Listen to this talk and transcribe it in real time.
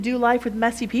do life with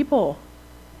messy people.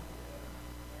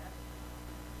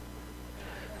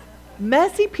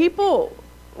 Messy people,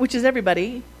 which is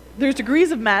everybody. There's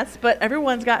degrees of mess, but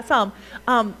everyone's got some.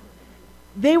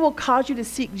 They will cause you to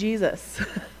seek Jesus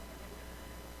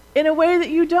in a way that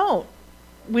you don't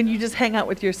when you just hang out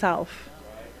with yourself.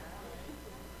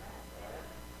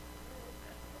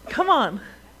 Come on.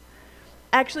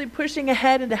 Actually pushing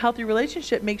ahead into healthy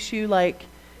relationship makes you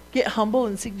get humble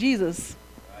and seek Jesus.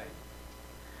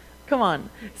 Come on.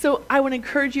 So I would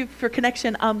encourage you for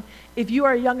connection. If you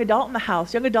are a young adult in the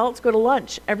house, young adults go to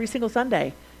lunch every single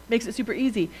Sunday. Makes it super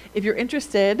easy. If you're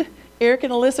interested, Eric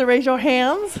and Alyssa, raise your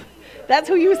hands. That's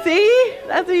who you see.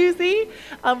 That's who you see.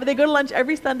 But they go to lunch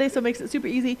every Sunday, so it makes it super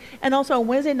easy. And also on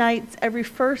Wednesday nights, every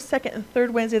first, second, and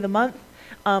third Wednesday of the month,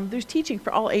 there's teaching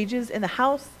for all ages in the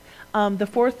house. The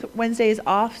fourth Wednesday is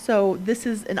off, so this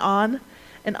is an on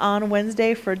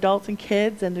Wednesday for adults and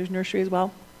kids, and there's nursery as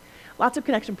well. Lots of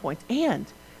connection points. And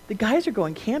the guys are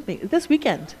going camping this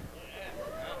weekend.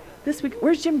 This week,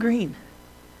 where's Jim Green?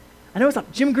 I know it's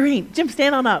up. Jim Green. Jim,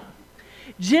 stand on up.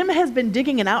 Jim has been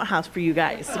digging an outhouse for you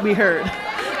guys, we heard.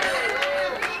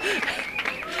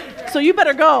 So you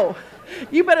better go.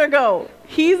 You better go.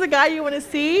 He's the guy you want to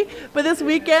see, but this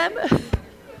weekend,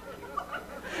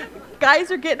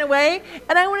 guys are getting away.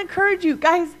 And I want to encourage you,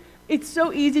 guys, it's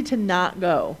so easy to not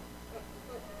go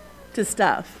to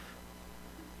stuff.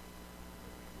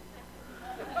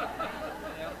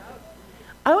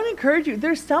 I want to encourage you,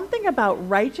 there's something about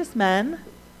righteous men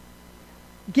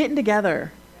getting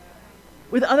together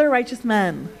with other righteous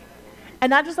men.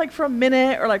 And not just for a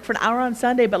minute or for an hour on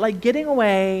Sunday, but getting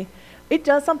away. It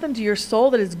does something to your soul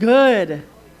that is good.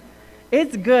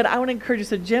 It's good. I want to encourage you.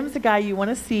 So Jim's the guy you want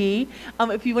to see.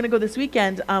 If you want to go this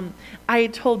weekend, I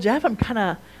told Jeff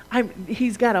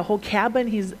he's got a whole cabin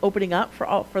he's opening up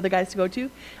for the guys to go to.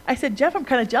 I said, Jeff, I'm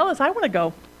kind of jealous. I want to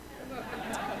go.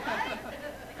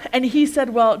 And he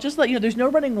said, well, just to let you know, there's no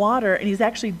running water, and he's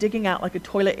actually digging out a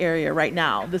toilet area right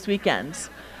now this weekend.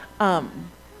 And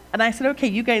I said, okay,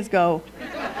 you guys go.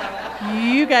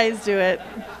 You guys do it.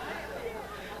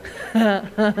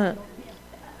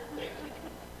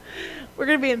 We're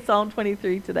going to be in Psalm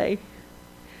 23 today.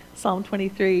 Psalm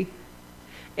 23.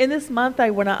 In this month,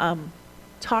 I want to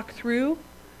talk through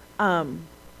some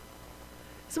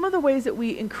of the ways that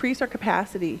we increase our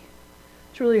capacity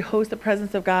to really host the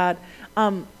presence of God.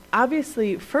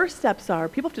 Obviously, first steps are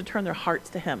people have to turn their hearts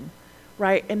to Him,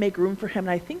 right, and make room for Him.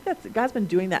 And I think that God's been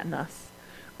doing that in us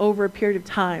over a period of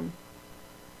time.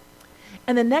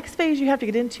 And the next phase you have to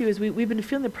get into is we've been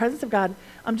feeling the presence of God.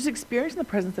 I'm just experiencing the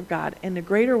presence of God in a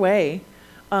greater way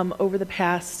over the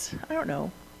past,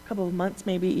 couple of months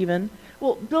maybe even.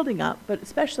 Well, building up, but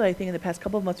especially I think in the past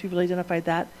couple of months we've really identified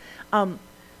that.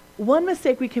 One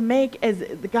mistake we can make as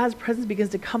God's presence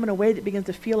begins to come in a way that begins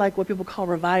to feel like what people call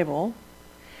revival.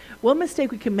 One mistake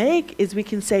we can make is we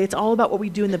can say it's all about what we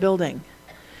do in the building.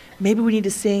 Maybe we need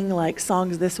to sing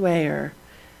songs this way, or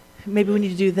maybe we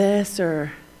need to do this,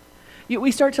 or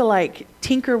we start to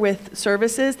tinker with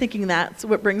services thinking that's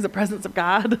what brings the presence of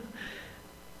God.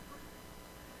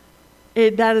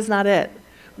 That is not it.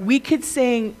 We could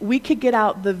get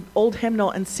out the old hymnal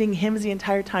and sing hymns the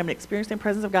entire time and experience the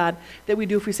presence of God that we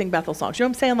do if we sing Bethel songs. You know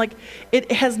what I'm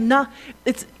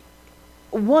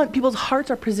saying? People's hearts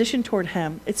are positioned toward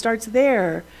Him. It starts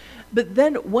there. But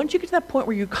then once you get to that point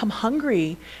where you come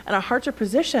hungry and our hearts are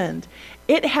positioned,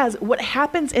 what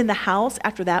happens in the house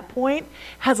after that point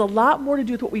has a lot more to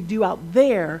do with what we do out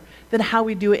there than how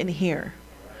we do it in here,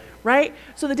 right?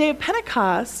 So the day of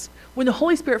Pentecost, when the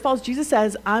Holy Spirit falls, Jesus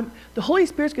says, the Holy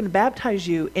Spirit's going to baptize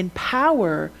you in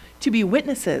power to be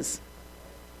witnesses.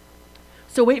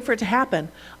 So wait for it to happen.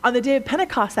 On the day of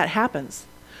Pentecost, that happens.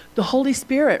 The Holy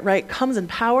Spirit, right, comes in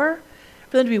power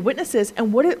for them to be witnesses.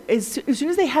 And as soon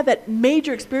as they have that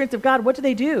major experience of God, what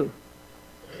do?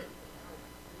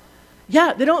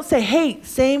 Yeah, they don't say, hey,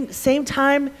 same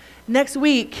time next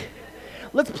week.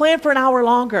 Let's plan for an hour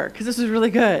longer because this is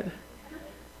really good.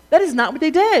 That is not what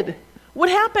they did. What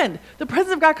happened? The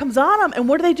presence of God comes on them, and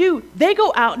what do? They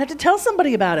go out and have to tell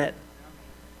somebody about it.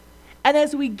 And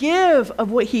as we give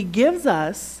of what He gives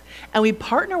us, and we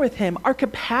partner with Him, our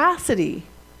capacity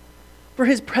for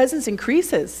His presence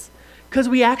increases because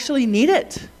we actually need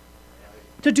it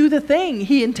to do the thing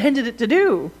He intended it to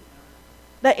do.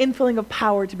 That infilling of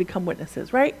power to become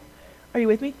witnesses, right? Are you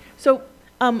with me? So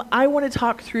I want to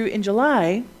talk through in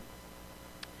July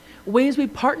ways we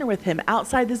partner with Him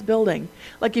outside this building.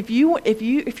 If you're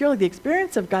the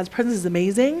experience of God's presence is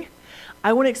amazing,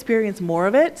 I want to experience more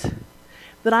of it.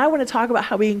 Then I want to talk about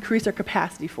how we increase our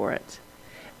capacity for it,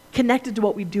 connected to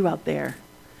what we do out there.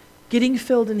 getting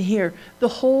filled in here.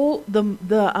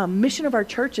 The mission of our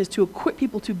church is to equip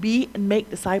people to be and make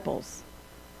disciples.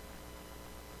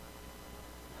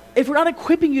 If we're not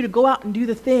equipping you to go out and do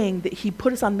the thing that he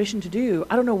put us on mission to do,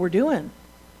 I don't know what we're doing.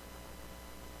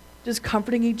 Just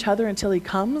comforting each other until he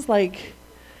comes? Like,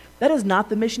 that is not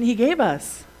the mission he gave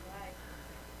us.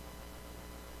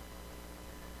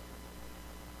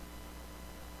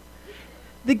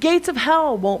 The gates of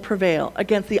hell won't prevail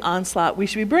against the onslaught we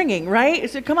should be bringing, right?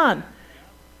 So, come on.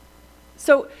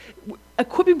 So,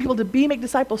 equipping people to be, make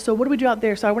disciples. So what do we do out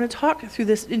there? So I want to talk through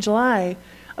this in July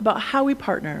about how we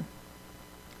partner.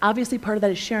 Obviously, part of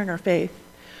that is sharing our faith.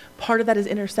 Part of that is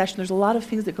intercession. There's a lot of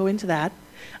things that go into that.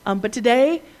 But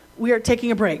today, we are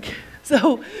taking a break.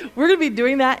 So we're going to be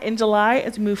doing that in July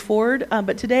as we move forward.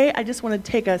 But today, I just want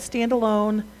to take a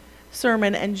standalone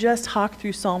sermon and just talk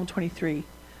through Psalm 23.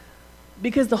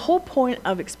 Because the whole point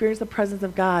of experiencing the presence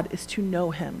of God is to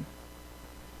know him.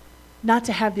 Not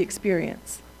to have the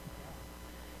experience.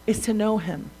 It's to know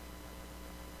him.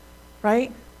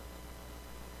 Right?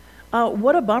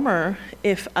 What a bummer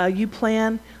if you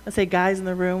plan, let's say guys in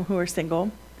the room who are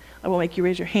single. I won't make you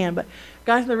raise your hand, but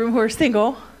guys in the room who are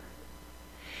single,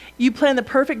 you plan the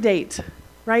perfect date,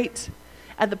 right?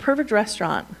 At the perfect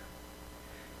restaurant.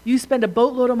 You spend a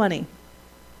boatload of money.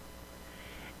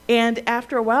 And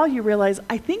after a while, you realize,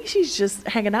 I think she's just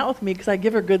hanging out with me because I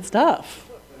give her good stuff.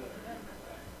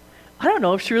 I don't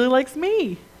know if she really likes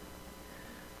me.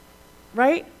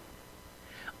 Right?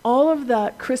 All of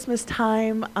the Christmas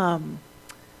time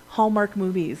Hallmark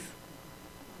movies.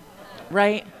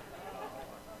 Right?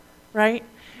 Right?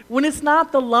 When it's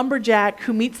not the lumberjack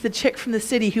who meets the chick from the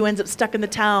city who ends up stuck in the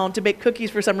town to bake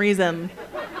cookies for some reason.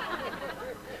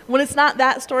 When it's not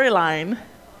that storyline,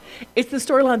 it's the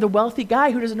storyline of the wealthy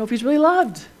guy who doesn't know if he's really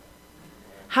loved.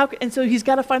 And so he's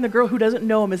got to find the girl who doesn't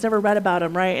know him, has never read about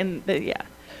him, right? And yeah.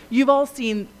 You've all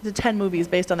seen the 10 movies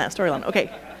based on that storyline. Okay.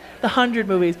 The 100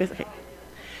 movies based, okay.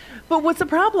 But what's the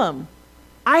problem?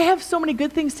 I have so many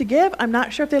good things to give, I'm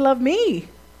not sure if they love me.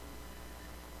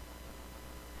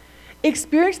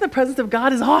 Experiencing the presence of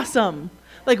God is awesome.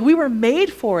 Like, we were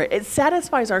made for it. It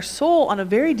satisfies our soul on a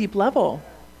very deep level.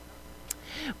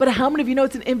 But how many of you know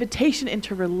it's an invitation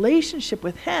into relationship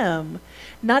with him,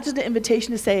 not just an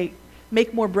invitation to say,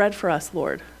 make more bread for us,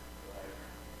 Lord.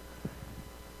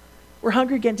 We're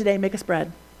hungry again today, make us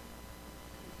bread.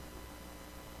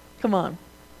 Come on.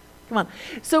 Come on.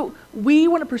 So we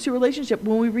want to pursue a relationship.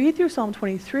 When we read through Psalm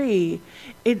 23,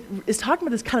 it is talking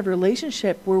about this kind of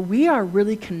relationship where we are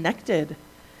really connected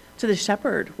to the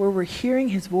shepherd, where we're hearing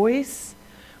his voice,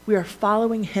 we are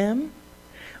following him,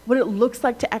 what it looks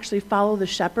like to actually follow the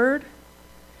shepherd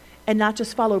and not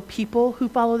just follow people who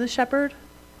follow the shepherd,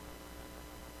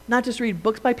 not just read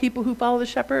books by people who follow the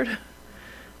shepherd,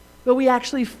 but we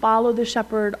actually follow the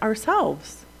shepherd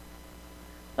ourselves.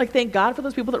 Like, thank God for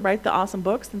those people that write the awesome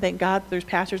books, and thank God there's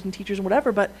pastors and teachers and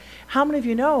whatever, but how many of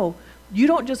you know you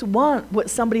don't just want what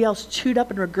somebody else chewed up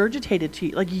and regurgitated to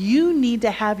you? Like, you need to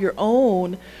have your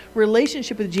own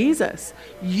relationship with Jesus.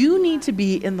 You need to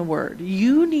be in the Word.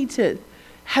 You need to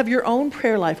have your own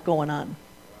prayer life going on.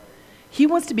 He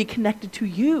wants to be connected to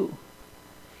you.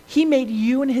 He made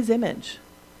you in his image.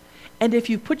 And if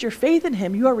you put your faith in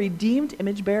him, you are a redeemed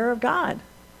image bearer of God.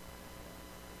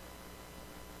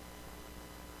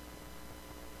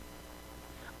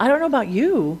 I don't know about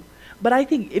you, but I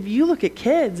think if you look at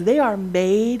kids, they are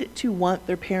made to want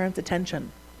their parents'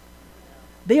 attention.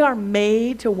 They are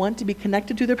made to want to be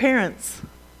connected to their parents.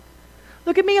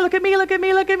 Look at me, look at me, look at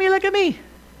me, look at me, look at me.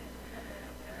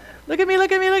 Look at me,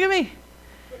 look at me, look at me.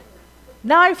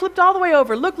 Now I flipped all the way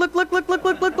over. Look, look, look, look, look,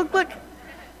 look, look, look, look.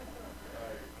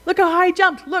 Look how high I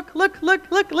jumped. Look, look,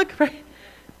 look, look, look. Right?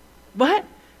 What?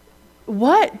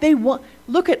 What? They want,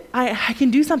 look at, I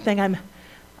can do something.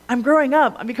 I'm growing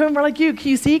up. I'm becoming more like you. Can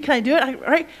you see? Can I do it?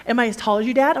 Right? Am I as tall as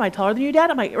you, Dad? Am I taller than you,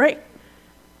 Dad? Am I, right?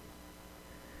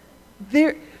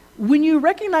 When you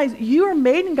recognize you are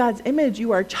made in God's image,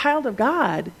 you are a child of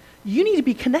God, you need to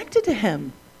be connected to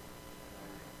him.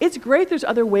 It's great there's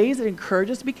other ways that encourage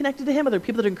us to be connected to him, other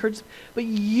people that encourage us, but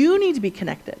you need to be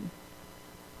connected.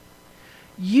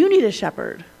 You need a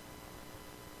shepherd.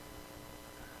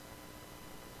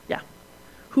 Yeah.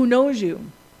 Who knows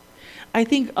you. I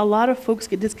think a lot of folks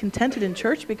get discontented in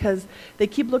church because they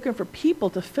keep looking for people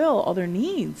to fill all their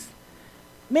needs.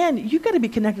 Man, you got to be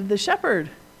connected to the shepherd.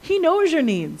 He knows your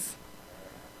needs.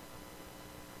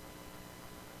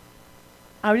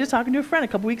 I was just talking to a friend a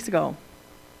couple weeks ago.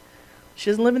 She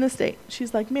doesn't live in the state.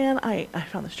 She's like, man, I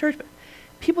found this church, but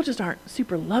people just aren't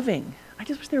super loving. I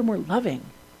just wish they were more loving.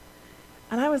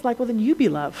 And I was like, well, then you be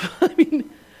love.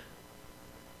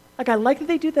 I Like, I like that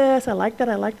they do this, I like that,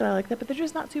 I like that, I like that, but they're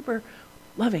just not super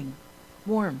loving,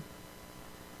 warm.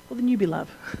 Well, then you be love.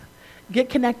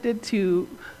 Get connected to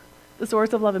the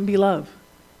source of love and be love.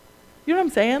 You know what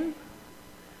I'm saying?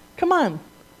 Come on.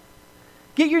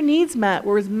 Get your needs met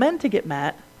where it's meant to get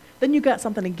met. Then you got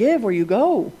something to give where you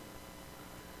go.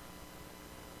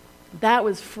 That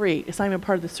was free. It's not even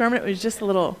part of the sermon. It was just that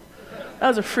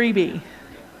was a freebie.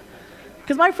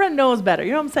 Because my friend knows better.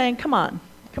 You know what I'm saying? Come on.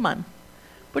 Come on.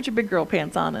 Put your big girl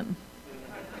pants on and...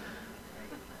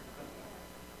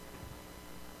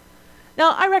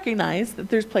 Now, I recognize that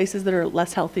there's places that are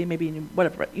less healthy, maybe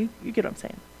whatever, but you get what I'm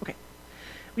saying. Okay.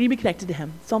 We need to be connected to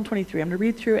him. Psalm 23. I'm going to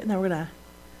read through it, and then we're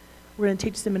going to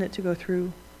take just a minute to go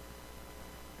through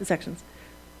the sections.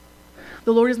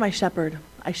 The Lord is my shepherd.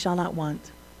 I shall not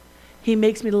want. He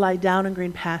makes me to lie down in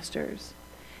green pastures.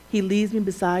 He leads me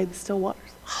beside the still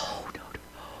waters. Oh, no.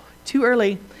 Too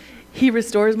early. He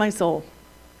restores my soul.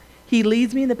 He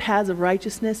leads me in the paths of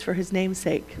righteousness for his name's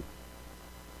sake.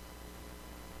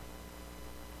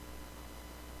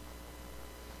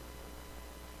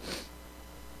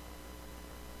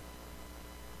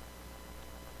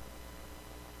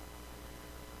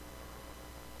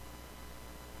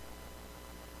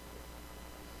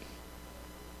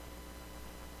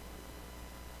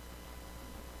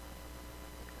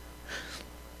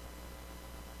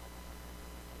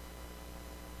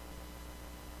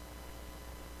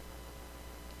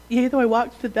 Yea, though I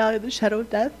walk through the valley of the shadow of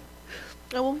death,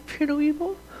 I will fear no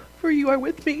evil, for you are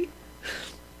with me.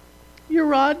 Your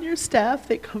rod and your staff,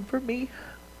 they comfort me.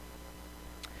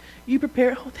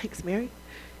 Thanks, Mary.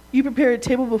 You prepare a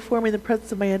table before me in the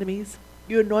presence of my enemies.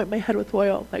 You anoint my head with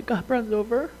oil, my cup runs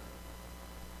over.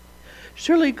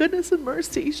 Surely goodness and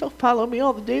mercy shall follow me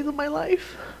all the days of my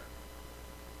life.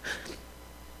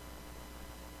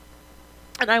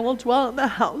 And I will dwell in the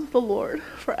house of the Lord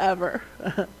forever.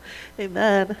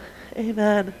 Amen.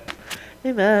 Amen.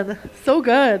 Amen. So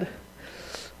good.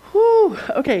 Whew.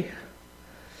 Okay.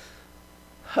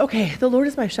 Okay, the Lord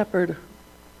is my shepherd.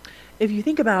 If you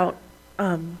think about,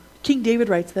 King David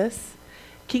writes this.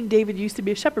 King David used to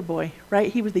be a shepherd boy,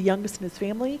 right? He was the youngest in his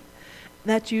family.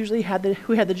 That's usually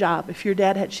who had the job. If your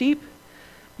dad had sheep,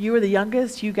 you were the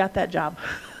youngest, you got that job.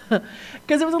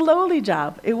 Because it was a lowly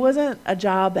job. It wasn't a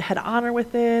job that had honor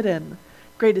with it and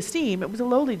great esteem. It was a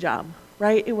lowly job,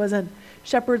 right? It wasn't,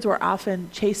 shepherds were often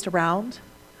chased around.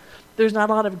 There's not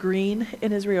a lot of green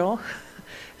in Israel.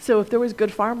 So if there was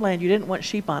good farmland, you didn't want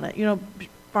sheep on it. You know,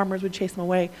 farmers would chase them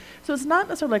away. So it's not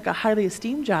necessarily like a highly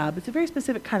esteemed job. It's a very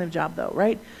specific kind of job though,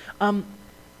 right?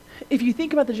 If you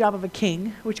think about the job of a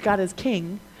king, which God is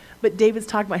king, but David's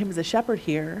talking about him as a shepherd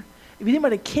here. If you think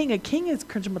about a king is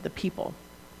concerned with the people.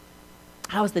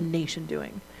 How is the nation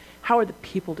doing? How are the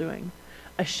people doing?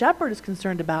 A shepherd is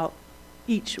concerned about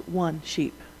each one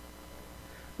sheep,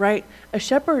 right? A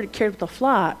shepherd cares for the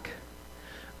flock,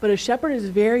 but a shepherd is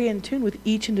very in tune with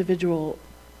each individual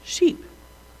sheep,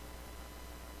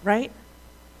 right?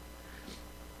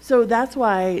 So that's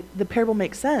why the parable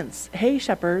makes sense. Hey,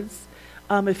 shepherds,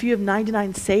 if you have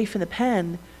 99 safe in the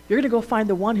pen, you're going to go find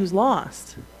the one who's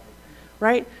lost,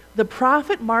 right? The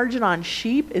profit margin on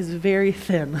sheep is very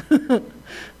thin,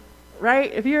 right?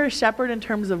 If you're a shepherd in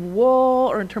terms of wool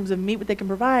or in terms of meat, what they can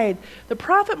provide, the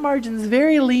profit margin is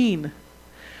very lean.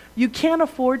 You can't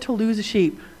afford to lose a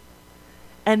sheep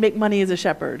and make money as a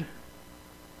shepherd.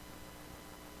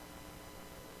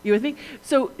 You with me?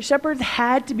 So shepherds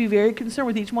had to be very concerned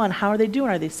with each one. How are they doing?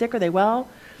 Are they sick? Are they well?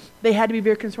 They had to be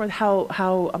very concerned with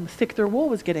how thick their wool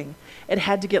was getting. It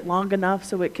had to get long enough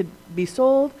so it could be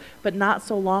sold, but not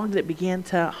so long that it began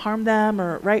to harm them,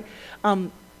 or right?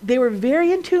 They were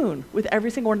very in tune with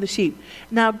every single one of the sheep.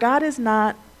 Now, God is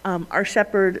not our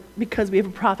shepherd because we have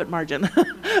a profit margin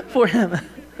for him.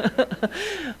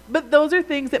 But those are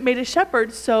things that made a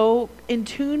shepherd so in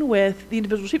tune with the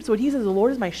individual sheep. So when he says, the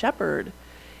Lord is my shepherd,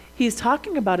 he's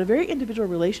talking about a very individual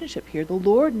relationship here. The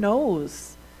Lord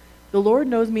knows. The Lord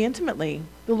knows me intimately.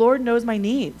 The Lord knows my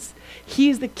needs. He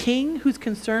is the king who's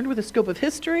concerned with the scope of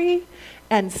history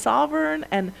and sovereign,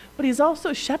 but he's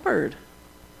also shepherd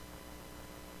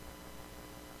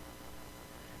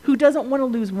who doesn't want to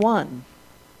lose one,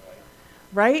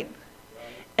 right?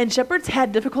 And shepherds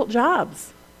had difficult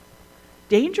jobs,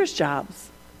 dangerous jobs.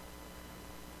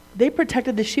 They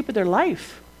protected the sheep of their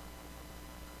life.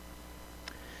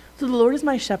 So the Lord is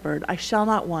my shepherd, I shall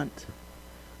not want.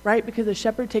 Right? Because the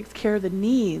shepherd takes care of the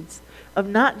needs of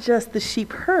not just the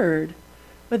sheep herd,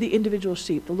 but the individual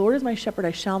sheep. The Lord is my shepherd,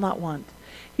 I shall not want.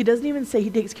 He doesn't even say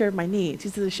he takes care of my needs. He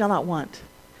says, I shall not want.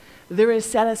 There is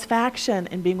satisfaction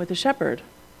in being with the shepherd.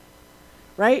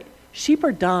 Right? Sheep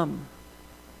are dumb.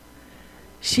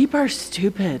 Sheep are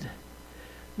stupid.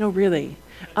 No, really.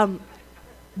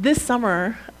 This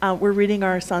summer, we're reading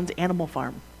our son's Animal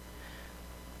Farm.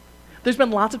 There's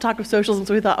been lots of talk of socials, and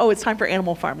so we thought, oh, it's time for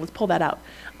Animal Farm. Let's pull that out.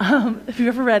 If you've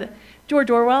ever read George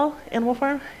Orwell, Animal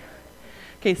Farm?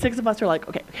 Okay, 6 of us are like,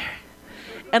 okay.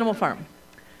 Animal Farm.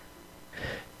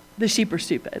 The sheep are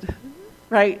stupid,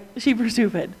 right? Sheep are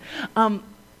stupid.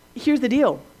 Here's the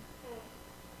deal.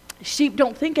 Sheep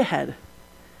don't think ahead.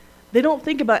 They don't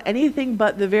think about anything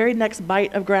but the very next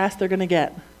bite of grass they're going to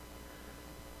get.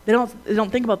 They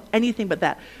don't think about anything but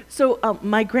that. So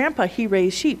my grandpa, he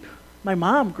raised sheep. My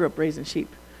mom grew up raising sheep,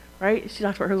 right? She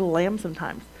talks about her little lamb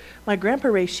sometimes. My grandpa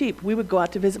raised sheep. We would go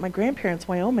out to visit my grandparents in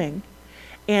Wyoming,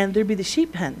 and there'd be the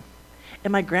sheep pen.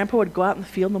 And my grandpa would go out in the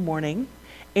field in the morning,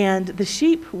 and the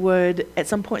sheep would, at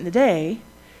some point in the day,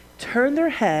 turn their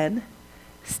head,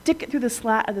 stick it through the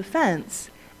slat of the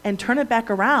fence, and turn it back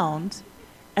around,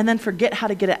 and then forget how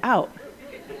to get it out.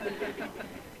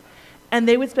 And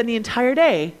they would spend the entire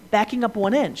day backing up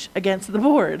 1 inch against the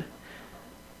board.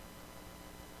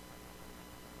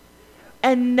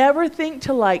 And never think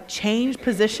to change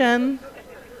position.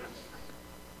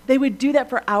 They would do that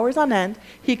for hours on end.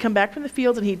 He'd come back from the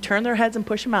fields and he'd turn their heads and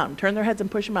push them out, and turn their heads and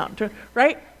push them out,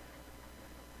 right?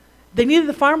 They needed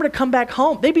the farmer to come back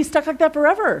home. They'd be stuck like that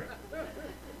forever.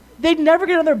 They'd never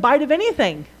get another bite of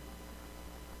anything.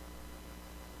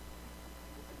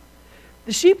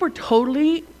 The sheep were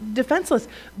totally defenseless,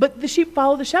 but the sheep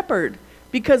follow the shepherd,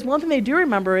 because one thing they do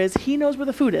remember is he knows where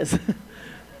the food is.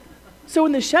 So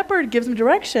when the shepherd gives them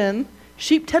direction,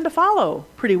 sheep tend to follow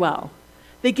pretty well.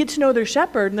 They get to know their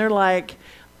shepherd, and they're like,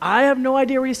 I have no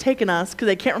idea where he's taking us, because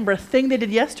they can't remember a thing they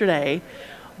did yesterday,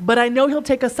 but I know he'll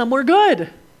take us somewhere good.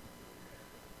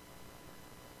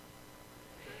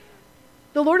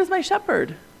 The Lord is my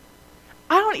shepherd.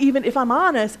 If I'm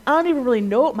honest, I don't even really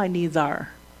know what my needs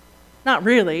are. Not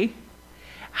really.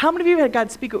 How many of you have had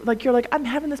God speak, you're like, I'm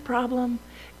having this problem.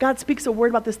 God speaks a word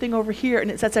about this thing over here,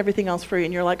 and it sets everything else free.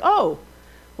 And you're like, oh,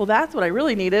 well, that's what I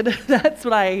really needed. That's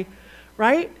what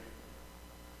right?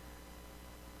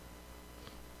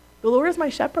 The Lord is my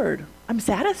shepherd. I'm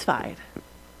satisfied.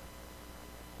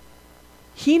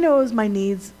 He knows my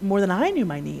needs more than I knew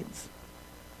my needs.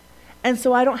 And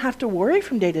so I don't have to worry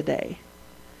from day to day,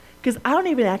 because I don't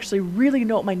even actually really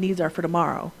know what my needs are for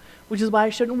tomorrow, which is why I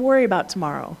shouldn't worry about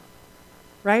tomorrow,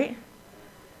 right?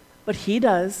 But he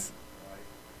does,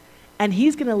 and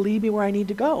he's going to lead me where I need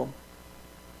to go.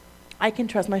 I can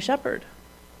trust my shepherd.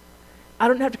 I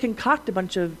don't have to concoct a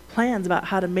bunch of plans about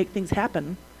how to make things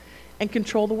happen and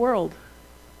control the world,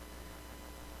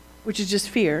 which is just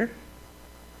fear.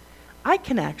 I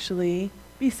can actually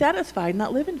be satisfied and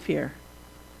not live in fear.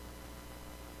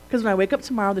 Because when I wake up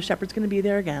tomorrow, the shepherd's going to be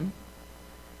there again,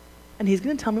 and he's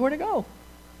going to tell me where to go.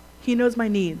 He knows my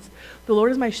needs. The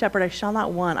Lord is my shepherd, I shall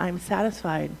not want. I am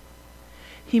satisfied.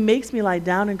 He makes me lie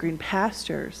down in green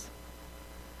pastures.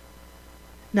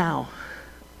 Now,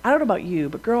 I don't know about you,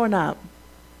 but growing up,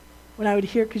 when I would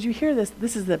hear, because you hear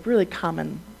this is a really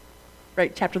common,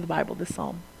 right, chapter of the Bible, this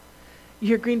psalm. You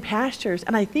hear green pastures,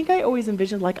 and I think I always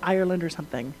envisioned like Ireland or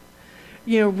something.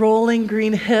 Rolling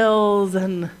green hills,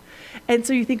 and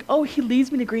so you think, oh, he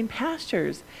leads me to green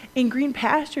pastures. In green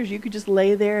pastures, you could just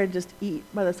lay there and just eat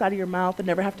by the side of your mouth and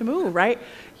never have to move, right?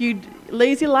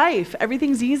 Lazy life,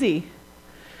 everything's easy.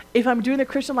 If I'm doing the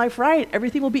Christian life right,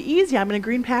 everything will be easy. I'm in a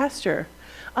green pasture.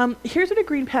 Here's what a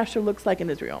green pasture looks like in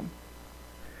Israel.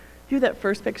 You that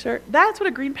first picture? That's what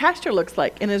a green pasture looks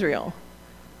like in Israel.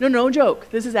 No joke.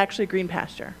 This is actually a green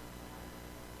pasture.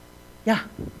 Yeah.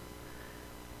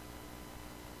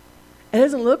 It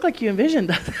doesn't look like you envisioned,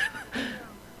 does it?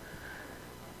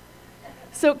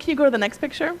 So can you go to the next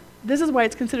picture? This is why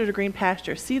it's considered a green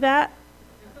pasture. See that?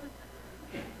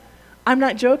 I'm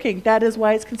not joking. That is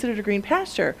why it's considered a green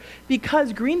pasture.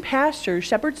 Because green pastures,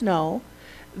 shepherds know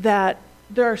that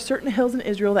there are certain hills in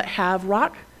Israel that have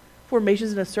rock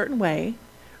formations in a certain way.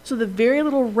 So the very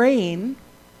little rain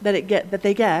that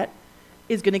they get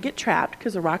is going to get trapped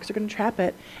because the rocks are going to trap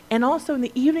it. And also in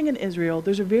the evening in Israel,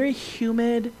 there's a very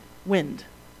humid wind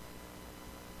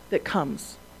that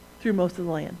comes through most of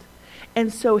the land.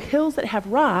 And so hills that have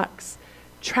rocks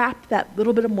trap that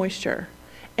little bit of moisture.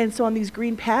 And so on these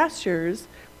green pastures,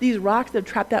 these rocks that have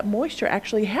trapped that moisture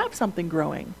actually have something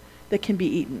growing that can be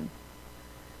eaten.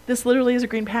 This literally is a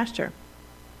green pasture.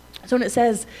 So when it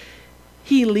says,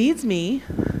 he leads me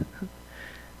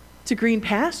to green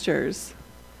pastures,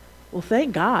 well,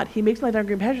 thank God. He makes me lie down in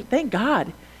green pastures. Thank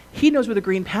God. He knows where the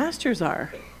green pastures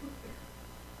are.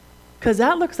 Because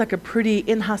that looks like a pretty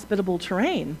inhospitable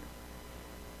terrain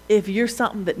if you're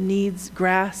something that needs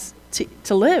grass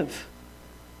to live.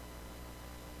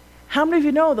 How many of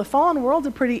you know the fallen world's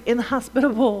a pretty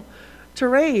inhospitable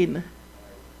terrain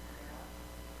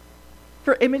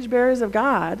for image bearers of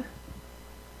God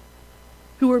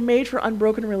who were made for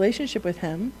unbroken relationship with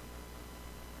him,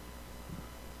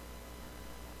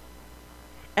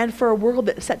 and for a world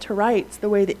that's set to rights the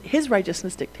way that his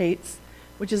righteousness dictates,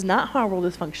 which is not how our world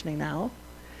is functioning now.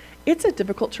 It's a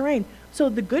difficult terrain. So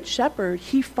the good shepherd,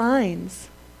 he finds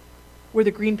where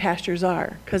the green pastures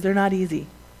are, because they're not easy.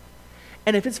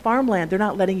 And if it's farmland, they're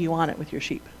not letting you on it with your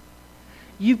sheep.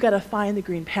 You've got to find the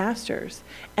green pastures.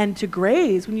 And to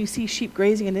graze, when you see sheep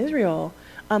grazing in Israel,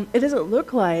 it doesn't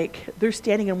look like they're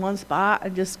standing in one spot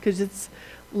and just because it's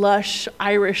lush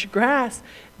Irish grass.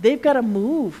 They've got to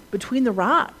move between the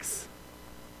rocks.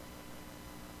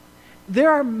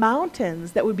 There are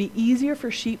mountains that would be easier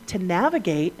for sheep to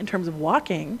navigate in terms of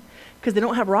walking because they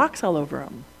don't have rocks all over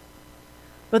them.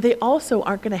 But they also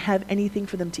aren't going to have anything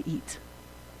for them to eat.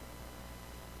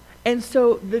 And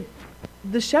so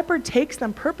the shepherd takes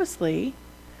them purposely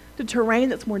to terrain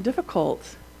that's more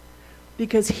difficult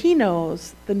because he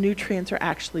knows the nutrients are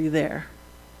actually there.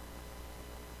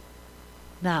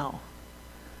 Now,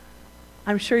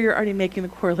 I'm sure you're already making the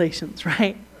correlations,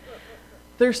 right?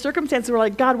 There's circumstances where we're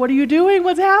like, God, what are you doing?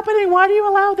 What's happening? Why do you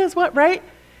allow this? What, right?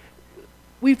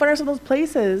 We find ourselves in those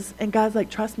places, and God's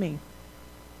like, trust me.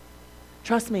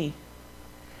 Trust me.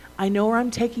 I know where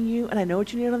I'm taking you, and I know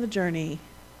what you need on the journey.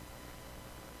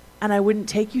 And I wouldn't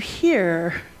take you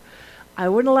here. I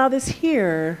wouldn't allow this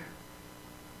here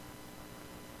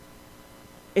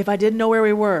if I didn't know where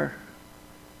we were.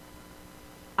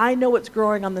 I know what's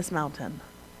growing on this mountain.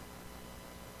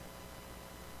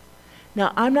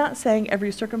 Now, I'm not saying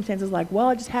every circumstance is like, well,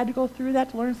 I just had to go through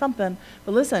that to learn something.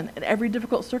 But listen, in every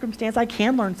difficult circumstance, I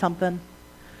can learn something.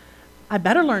 I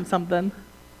better learn something.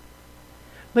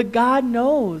 But God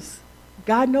knows.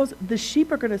 God knows the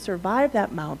sheep are going to survive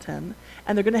that mountain,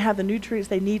 and they're going to have the nutrients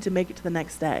they need to make it to the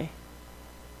next day.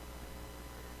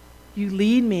 You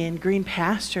lead me in green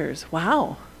pastures.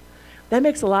 Wow. That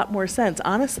makes a lot more sense,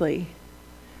 honestly,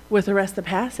 with the rest of the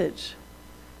passage.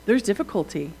 There's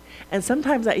difficulty. And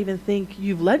sometimes I even think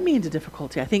you've led me into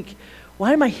difficulty. I think,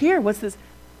 why am I here? What's this?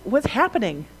 What's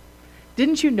happening?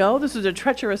 Didn't you know this was a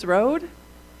treacherous road?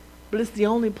 But it's the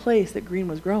only place that green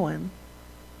was growing.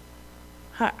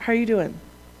 How are you doing?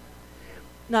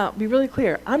 Now, be really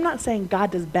clear. I'm not saying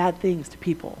God does bad things to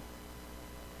people.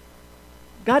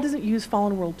 God doesn't use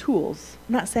fallen world tools.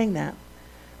 I'm not saying that.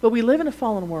 But we live in a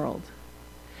fallen world.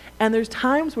 And there's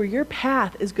times where your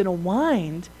path is going to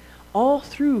wind all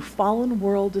through fallen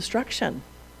world destruction.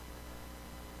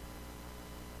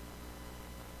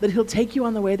 But he'll take you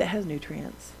on the way that has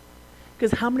nutrients.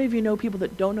 Because how many of you know people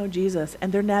that don't know Jesus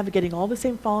and they're navigating all the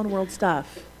same fallen world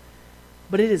stuff,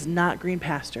 but it is not green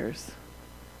pastures?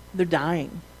 They're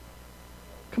dying.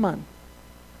 Come on.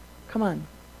 Come on.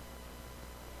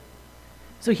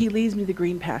 So he leads me to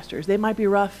green pastures. They might be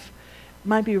rough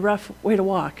way to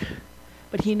walk,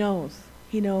 but he knows.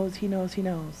 He knows, he knows, he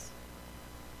knows.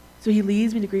 So he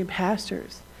leads me to green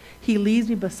pastures. He leads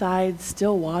me beside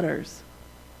still waters.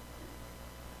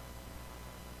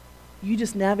 You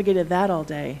just navigated that all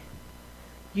day.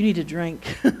 You need to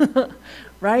drink,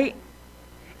 right?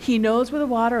 He knows where the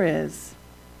water is,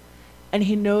 and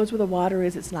he knows where the water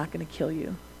is, it's not going to kill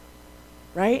you,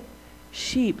 right?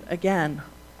 Sheep, again,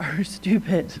 are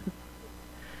stupid.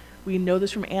 We know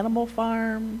this from Animal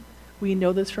Farm. We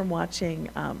know this from watching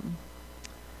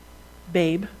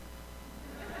Babe.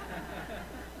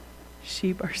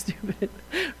 Sheep are stupid,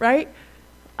 right?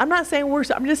 I'm not saying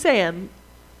I'm just saying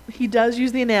he does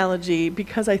use the analogy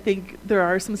because I think there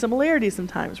are some similarities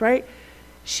sometimes, right?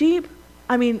 Sheep,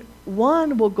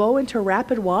 one will go into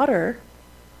rapid water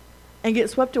and get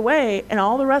swept away, and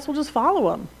all the rest will just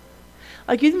follow them.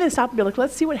 Like, you think they stop and be like,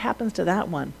 let's see what happens to that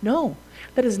one. No,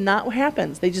 that is not what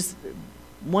happens.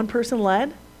 One person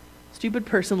led, stupid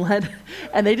person led,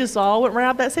 and they just all went right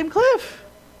up that same cliff.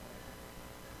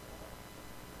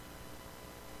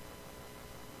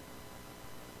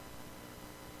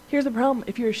 Here's the problem.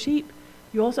 If you're a sheep,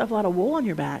 you also have a lot of wool on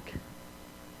your back,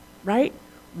 right?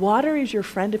 Water is your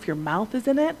friend if your mouth is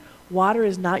in it. Water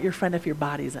is not your friend if your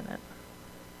body's in it,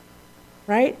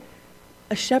 right?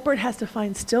 A shepherd has to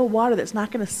find still water that's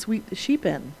not going to sweep the sheep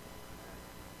in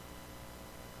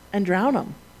and drown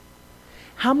them.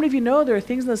 How many of you know there are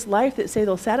things in this life that say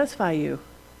they'll satisfy you?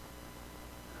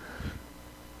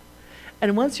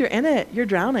 And once you're in it, you're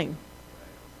drowning,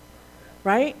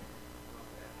 right?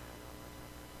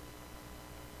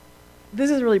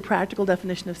 This is a really practical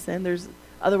definition of sin. There's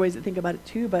other ways to think about it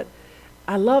too, but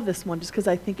I love this one just because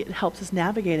I think it helps us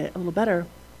navigate it a little better.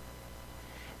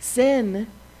 Sin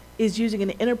is using an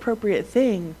inappropriate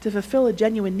thing to fulfill a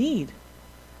genuine need.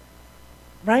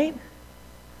 Right?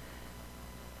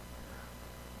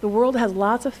 The world has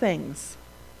lots of things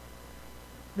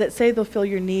that say they'll fill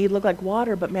your need, look like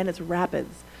water, but man, it's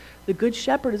rapids. The good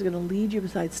shepherd is going to lead you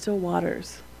beside still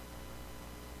waters.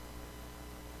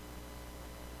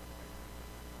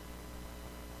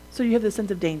 So you have this sense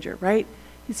of danger, right?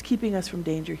 He's keeping us from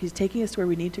danger. He's taking us to where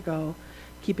we need to go,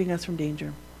 keeping us from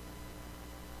danger.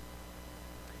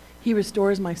 He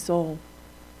restores my soul.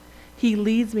 He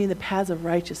leads me in the paths of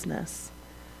righteousness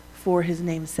for his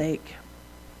name's sake.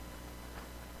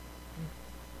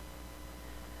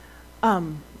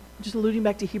 Just alluding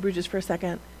back to Hebrews just for a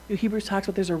second, Hebrews talks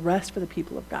about there's a rest for the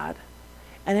people of God.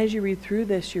 And as you read through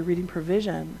this, you're reading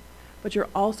provision, but you're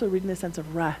also reading the sense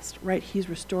of rest, right? He's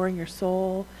restoring your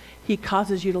soul. He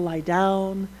causes you to lie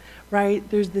down, right?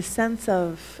 There's this sense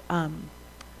of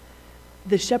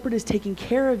the shepherd is taking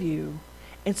care of you.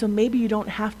 And so maybe you don't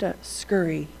have to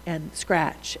scurry and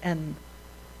scratch and,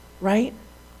 right?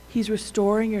 He's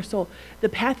restoring your soul. The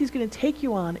path he's going to take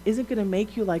you on isn't going to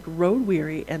make you like road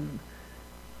weary and,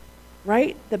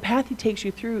 right? The path he takes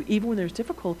you through, even when there's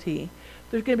difficulty,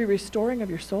 there's going to be restoring of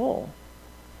your soul.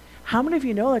 How many of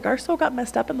you know, like, our soul got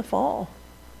messed up in the fall?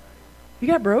 You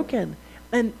got broken.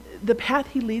 And the path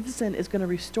he leads us in is going to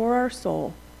restore our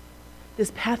soul.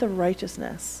 This path of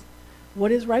righteousness.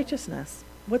 What is righteousness?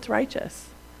 What's righteous?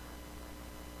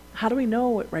 How do we know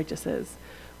what righteous is?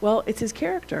 Well, it's his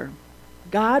character.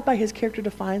 God, by his character,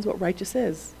 defines what righteous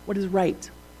is. What is right?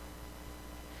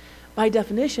 By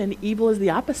definition, evil is the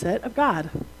opposite of God,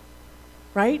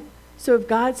 right? So if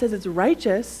God says it's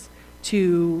righteous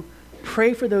to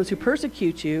pray for those who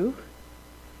persecute you,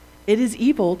 it is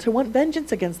evil to want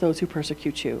vengeance against those who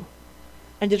persecute you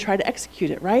and to try to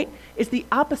execute it, right? It's the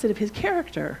opposite of his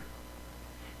character.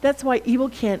 That's why evil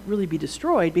can't really be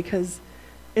destroyed, because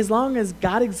as long as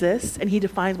God exists and he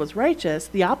defines what's righteous,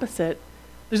 the opposite,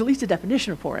 there's at least a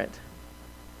definition for it.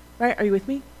 Right? Are you with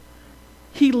me?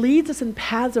 He leads us in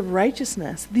paths of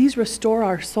righteousness. These restore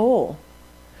our soul.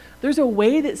 There's a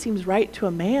way that seems right to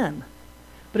a man,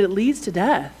 but it leads to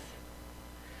death.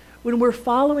 When we're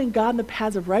following God in the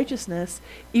paths of righteousness,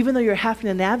 even though you're having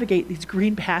to navigate these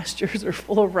green pastures or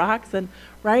full of rocks and,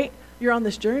 right, you're on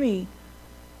this journey,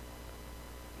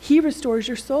 he restores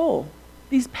your soul.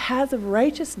 These paths of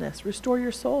righteousness restore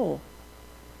your soul.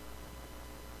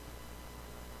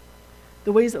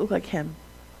 The ways that look like him.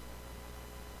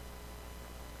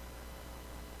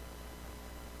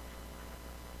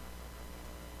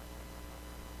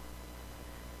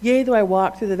 Yea, though I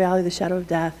walk through the valley of the shadow of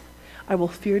death, I will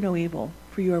fear no evil,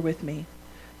 for you are with me.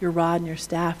 Your rod and your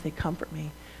staff, they comfort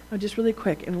me. Now, just really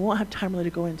quick, and we won't have time really to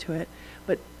go into it,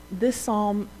 but this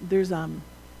psalm, there's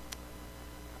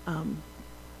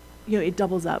it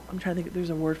doubles up. I'm trying to think, there's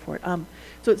a word for it.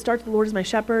 So it starts, the Lord is my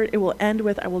shepherd. It will end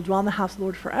with, I will dwell in the house of the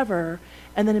Lord forever.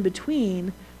 And then in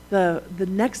between, the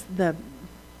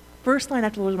first line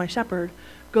after the Lord is my shepherd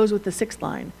goes with the sixth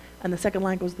line. And the second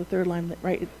line goes with the third line,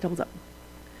 right? It doubles up.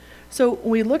 So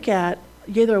when we look at,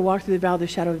 yea, though I walk through the valley of the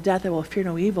shadow of death, I will fear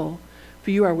no evil,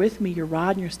 for you are with me, your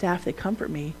rod and your staff, they comfort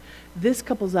me. This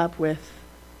couples up with,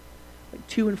 like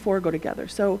 2 and 4 go together.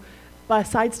 So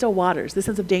beside still waters, the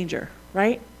sense of danger,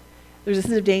 right? There's a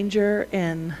sense of danger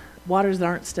in waters that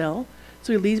aren't still.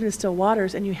 So he leads me to still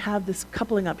waters, and you have this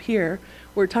coupling up here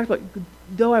where it talks about,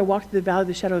 though I walk through the valley of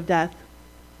the shadow of death,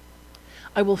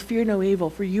 I will fear no evil,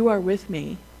 for you are with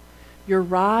me. Your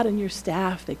rod and your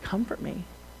staff, they comfort me.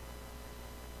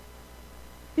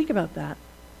 Think about that.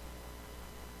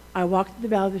 I walk through the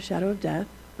valley of the shadow of death,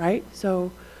 right?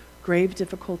 So grave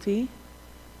difficulty,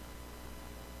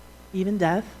 even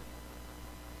death.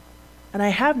 And I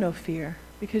have no fear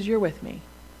because you're with me,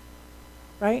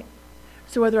 right?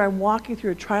 So whether I'm walking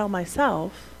through a trial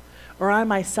myself or I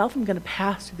myself am going to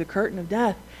pass through the curtain of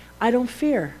death, I don't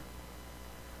fear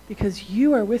because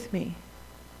you are with me.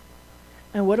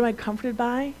 And what am I comforted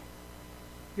by?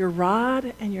 Your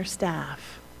rod and your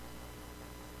staff.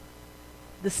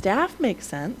 The staff makes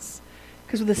sense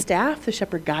because with the staff, the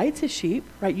shepherd guides his sheep,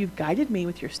 right? You've guided me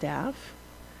with your staff.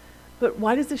 But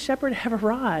why does the shepherd have a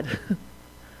rod?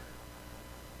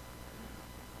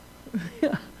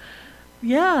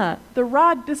 Yeah, the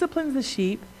rod disciplines the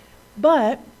sheep,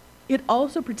 but it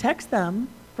also protects them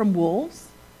from wolves,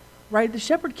 right? The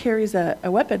shepherd carries a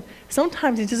weapon.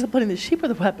 Sometimes he's disciplining the sheep with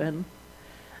a weapon,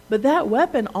 but that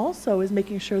weapon also is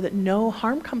making sure that no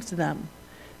harm comes to them.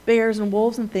 Bears and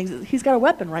wolves and things, he's got a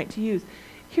weapon, right, to use.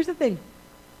 Here's the thing.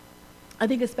 I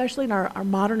think especially in our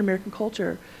modern American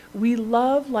culture, we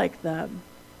love like the,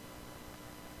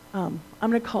 I'm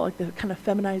going to call it the kind of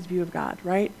feminized view of God,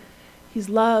 right? He's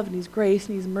love, and he's grace,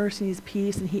 and he's mercy, and he's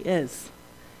peace, and he is.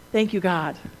 Thank you,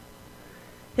 God.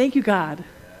 Thank you, God.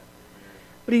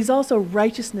 But he's also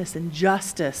righteousness and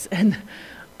justice, and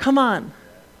come on.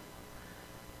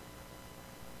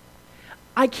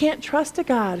 I can't trust a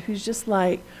God who's just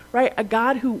like, right, a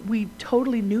God who we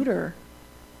totally neuter.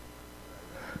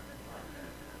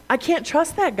 I can't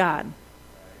trust that God.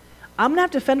 I'm going to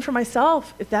have to fend for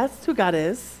myself if that's who God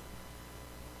is.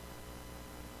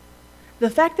 The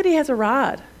fact that he has a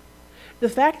rod, the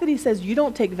fact that he says, you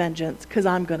don't take vengeance because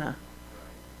I'm going to.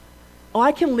 Oh,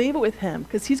 I can leave it with him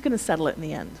because he's going to settle it in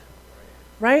the end.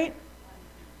 Right?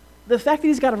 The fact that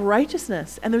he's got a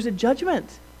righteousness and there's a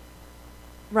judgment,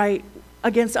 right,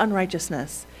 against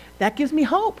unrighteousness, that gives me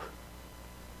hope.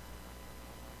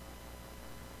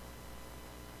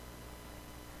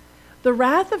 The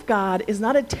wrath of God is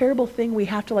not a terrible thing we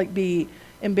have to like be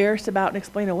embarrassed about and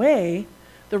explain away.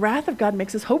 The wrath of God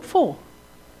makes us hopeful.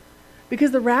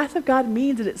 Because the wrath of God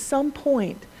means that at some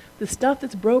point, the stuff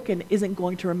that's broken isn't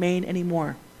going to remain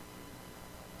anymore.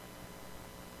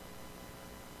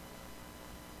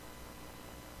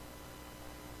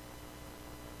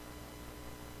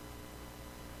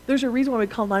 There's a reason why we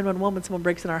call 911 when someone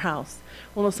breaks in our house.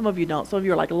 Well, no, some of you don't. Some of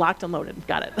you are like locked and loaded.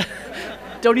 Got it.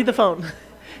 Don't need the phone.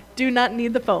 Do not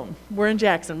need the phone. We're in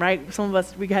Jackson, right? Some of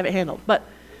us, we have it handled. But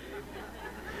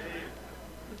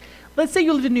let's say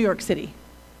you lived in New York City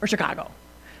or Chicago,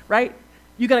 right?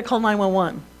 You got to call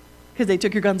 911 because they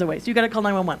took your guns away. So you got to call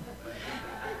 911.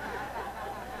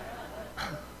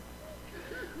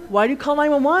 Why do you call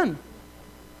 911?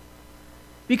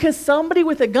 Because somebody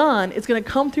with a gun is going to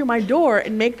come through my door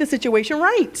and make the situation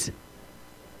right.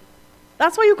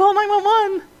 That's why you call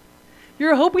 911.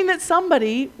 You're hoping that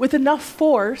somebody with enough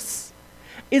force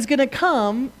is going to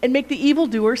come and make the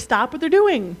evildoer stop what they're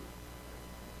doing.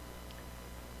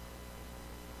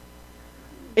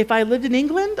 If I lived in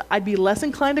England, I'd be less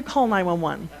inclined to call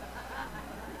 911.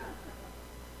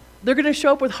 They're going to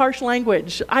show up with harsh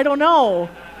language. I don't know.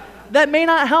 That may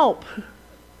not help.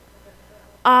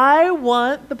 I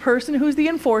want the person who's the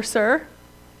enforcer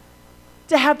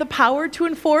to have the power to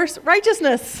enforce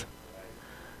righteousness.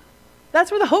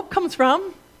 That's where the hope comes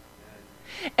from.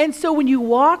 And so when you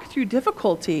walk through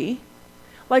difficulty,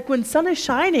 like when sun is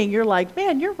shining, you're like,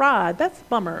 man, your rod, that's a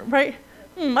bummer, right?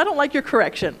 I don't like your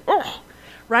correction,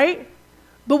 right?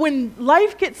 But when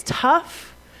life gets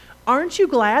tough, aren't you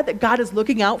glad that God is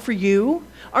looking out for you?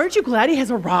 Aren't you glad he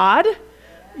has a rod?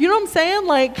 You know what I'm saying?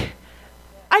 Like,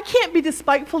 I can't be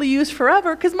despitefully used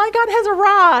forever because my God has a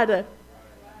rod.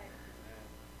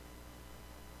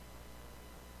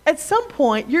 At some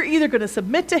point, you're either going to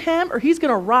submit to him or he's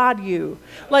going to rod you.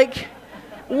 Like,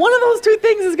 one of those two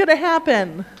things is going to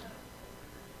happen.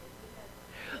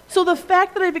 So the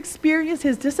fact that I've experienced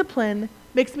his discipline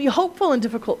makes me hopeful in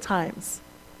difficult times.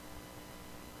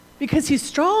 Because he's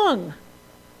strong.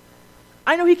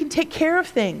 I know he can take care of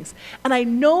things. And I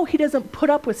know he doesn't put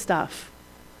up with stuff.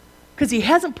 Because he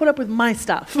hasn't put up with my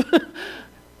stuff.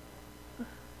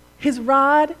 His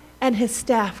rod and his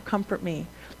staff comfort me.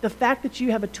 The fact that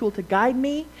you have a tool to guide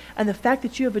me and the fact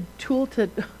that you have a tool to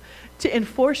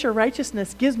enforce your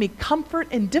righteousness gives me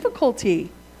comfort in difficulty.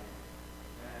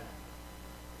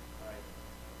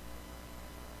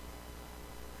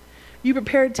 You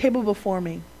prepare a table before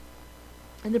me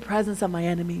in the presence of my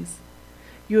enemies.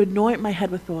 You anoint my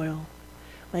head with oil.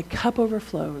 My cup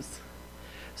overflows.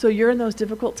 So you're in those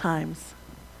difficult times.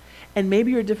 And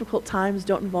maybe your difficult times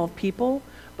don't involve people,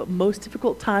 but most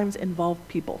difficult times involve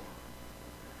people.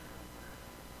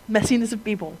 Messiness of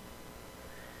people.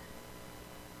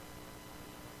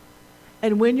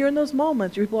 And when you're in those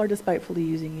moments, people are despitefully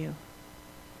using you.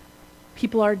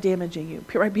 People are damaging you,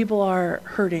 right? People are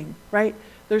hurting, right?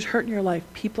 There's hurt in your life.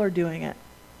 People are doing it.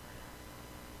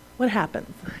 What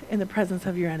happens in the presence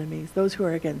of your enemies, those who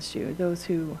are against you, those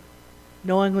who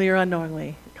knowingly or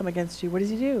unknowingly come against you? What does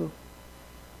he do?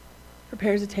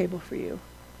 Prepares a table for you.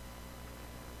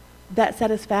 That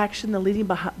satisfaction, the leading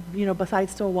beside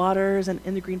still waters and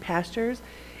in the green pastures,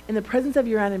 in the presence of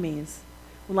your enemies,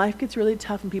 when life gets really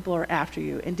tough and people are after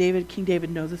you, and King David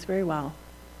knows this very well.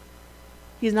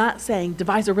 He's not saying,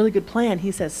 devise a really good plan.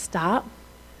 He says, stop,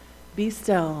 be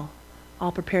still,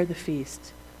 I'll prepare the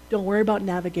feast. Don't worry about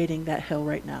navigating that hill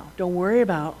right now. Don't worry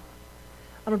about,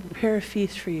 I'm going to prepare a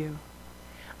feast for you.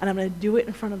 And I'm going to do it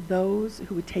in front of those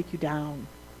who would take you down.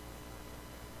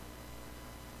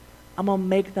 I'm going to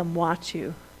make them watch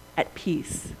you at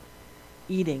peace,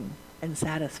 eating and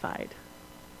satisfied.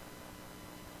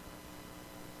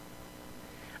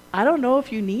 I don't know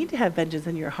if you need to have vengeance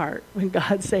in your heart when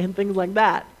God's saying things like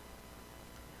that,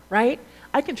 right?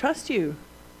 I can trust you.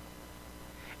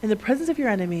 In the presence of your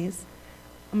enemies,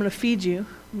 I'm going to feed you.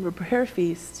 I'm going to prepare a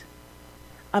feast.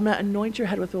 I'm going to anoint your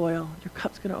head with oil. Your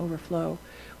cup's going to overflow.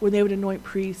 When they would anoint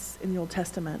priests in the Old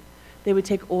Testament, they would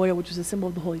take oil, which was a symbol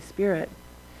of the Holy Spirit,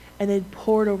 and they'd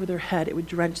pour it over their head. It would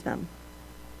drench them,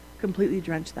 completely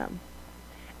drench them.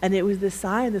 And it was this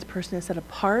sign this person is set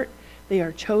apart. They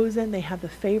are chosen. They have the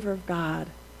favor of God,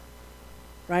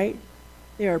 right?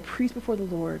 They are a priest before the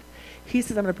Lord. He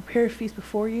says, I'm going to prepare a feast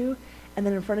before you, and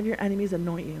then in front of your enemies,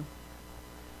 anoint you.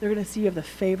 They're going to see you have the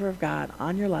favor of God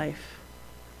on your life,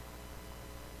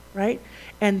 right?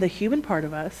 And the human part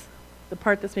of us, the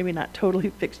part that's maybe not totally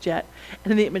fixed yet,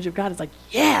 and in the image of God is like,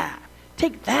 yeah,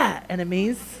 take that,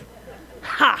 enemies.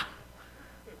 Ha!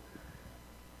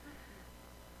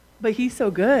 But he's so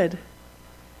good.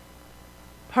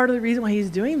 Part of the reason why he's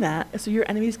doing that is so your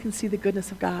enemies can see the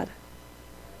goodness of God.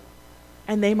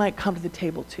 And they might come to the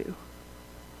table too.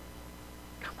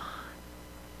 Come on.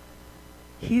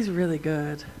 He's really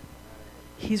good.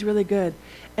 He's really good.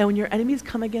 And when your enemies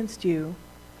come against you,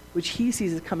 which he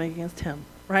sees as coming against him,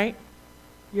 right?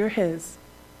 You're his.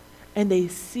 And they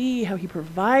see how he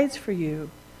provides for you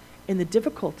in the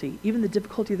difficulty, even the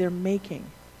difficulty they're making.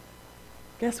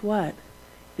 Guess what?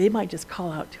 They might just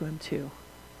call out to him too.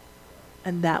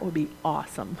 And that would be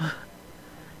awesome.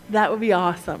 That would be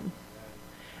awesome.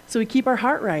 So we keep our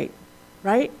heart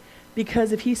right?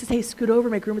 Because if he says, hey, scoot over,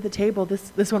 make room at the table,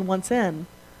 this one wants in,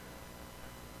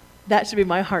 that should be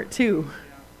my heart too.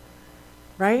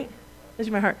 Right? That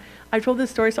should be my heart. I've told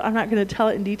this story, so I'm not going to tell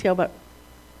it in detail, but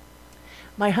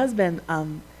my husband,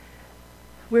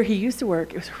 where he used to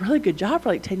work, it was a really good job for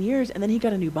like 10 years, and then he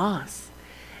got a new boss.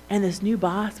 And this new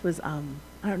boss was,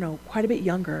 quite a bit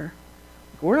younger.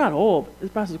 We're not old. This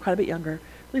boss was quite a bit younger.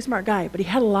 Really smart guy, but he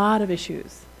had a lot of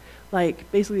issues.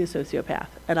 Like, basically a sociopath,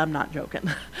 and I'm not joking.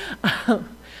 A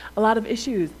lot of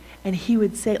issues. And he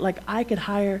would say,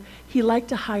 he liked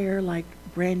to hire, like,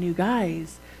 brand new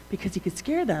guys because he could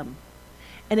scare them.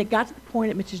 And it got to the point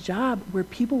at Mitch's job where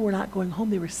people were not going home.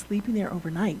 They were sleeping there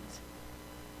overnight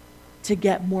to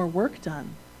get more work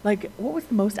done. Like, what was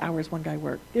the most hours one guy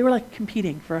worked? They were, like,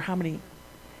 competing for how many?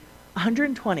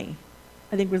 120,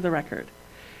 I think, was the record.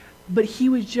 But he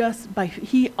was just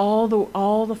all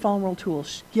the fallen world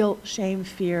tools, guilt, shame,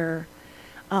 fear,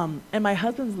 and my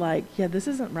husband's like, yeah, this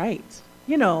isn't right.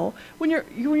 You know, when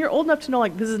you're old enough to know,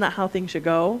 like, this is not how things should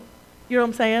go. You know what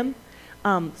I'm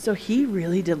saying? So he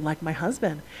really didn't like my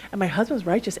husband, and my husband was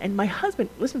righteous. And my husband,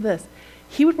 listen to this,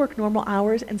 he would work normal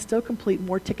hours and still complete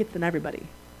more tickets than everybody.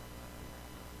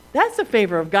 That's the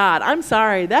favor of God. I'm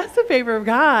sorry, that's the favor of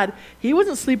God. He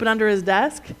wasn't sleeping under his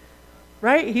desk.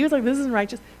 Right? He was like, this isn't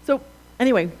righteous. So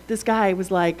anyway, this guy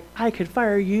was like, I could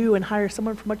fire you and hire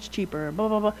someone for much cheaper, blah,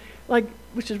 blah, blah. Like,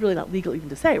 which is really not legal even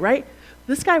to say, right?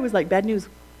 This guy was like, bad news.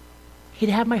 He'd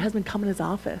have my husband come in his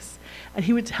office, and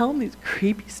he would tell him these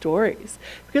creepy stories.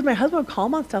 Because my husband would call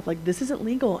him on stuff like, this isn't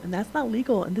legal, and that's not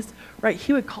legal, and this, right?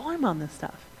 He would call him on this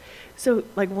stuff. So,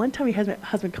 like, one time he had my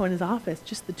husband come in his office,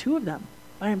 just the two of them,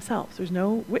 by himself. So there's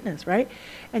no witness, right?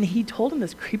 And he told him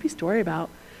this creepy story about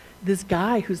this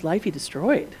guy whose life he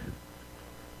destroyed.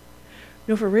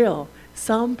 No, for real.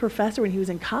 Some professor when he was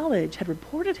in college had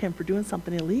reported him for doing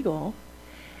something illegal,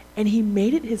 and he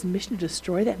made it his mission to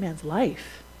destroy that man's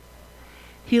life.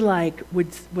 He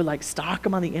would stalk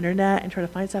him on the internet and try to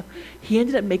find stuff. He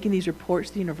ended up making these reports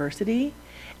to the university,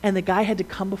 and the guy had to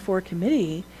come before a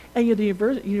committee, and the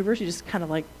university just kind of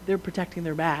like, they're protecting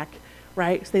their back,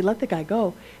 right? So they let the guy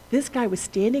go. This guy was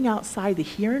standing outside the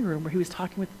hearing room where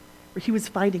he was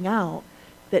finding out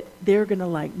that they're going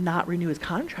to not renew his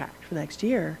contract for the next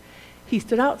year. He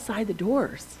stood outside the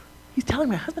doors. He's telling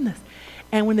my husband this.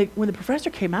 And when the professor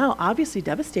came out, obviously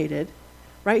devastated,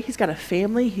 right? He's got a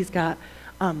family, he's got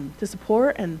to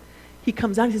support, and he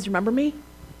comes out and he says, remember me?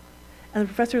 And the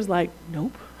professor's like,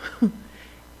 nope.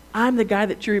 I'm the guy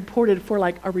that you reported for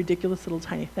a ridiculous little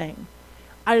tiny thing.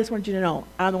 I just wanted you to know,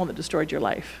 I'm the one that destroyed your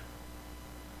life.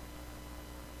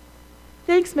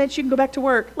 Thanks, Mitch, you can go back to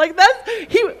work. That's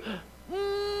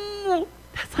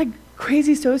like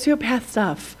crazy sociopath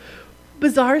stuff,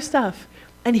 bizarre stuff.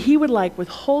 And he would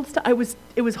withhold stuff.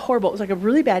 It was horrible. It was a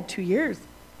really bad 2 years.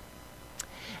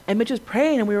 And Mitch was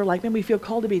praying, and we were like, man, we feel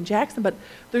called to be in Jackson, but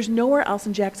there's nowhere else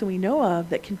in Jackson we know of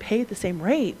that can pay at the same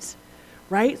rate,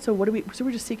 right? So we're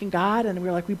just seeking God, and we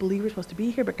were like, we believe we're supposed to be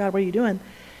here, but God, what are you doing?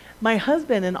 My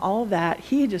husband and all of that,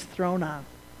 he had just thrown a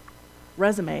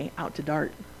resume out to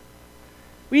DART.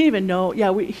 We didn't even know,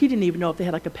 he didn't even know if they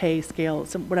had a pay scale,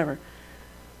 whatever.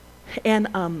 And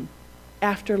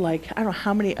after I don't know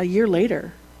how many, a year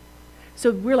later,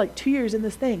 so we're 2 years in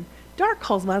this thing, DART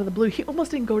calls him out of the blue. He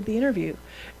almost didn't go to the interview.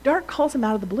 DART calls him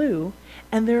out of the blue,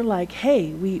 and they're like,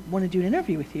 hey, we want to do an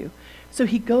interview with you. So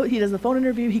he does the phone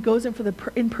interview, he goes in for the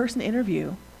in-person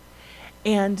interview,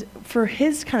 and for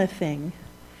his kind of thing,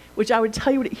 which I would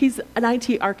tell you, he's an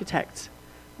IT architect.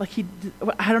 Like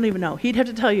I don't even know. He'd have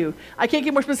to tell you. I can't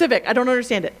get more specific. I don't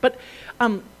understand it. But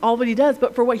all that he does,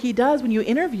 but for what he does when you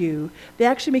interview, they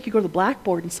actually make you go to the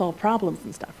blackboard and solve problems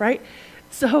and stuff, right?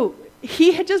 So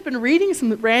he had just been reading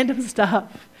some random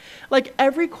stuff. Like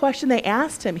every question they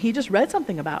asked him, he just read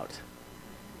something about.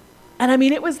 And I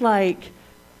mean, it was like,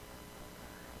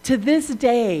 to this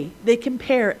day, they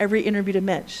compare every interview to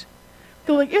Mitch.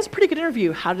 They're like, it was a pretty good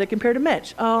interview. How did it compare to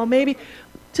Mitch? Oh, maybe.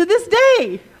 To this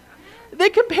day, they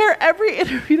compare every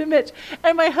interview to Mitch.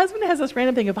 And my husband has this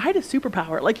random thing, if I had a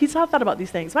superpower, like he's thought about these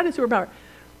things, if I had a superpower.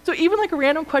 So even like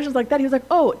random questions like that, he was like,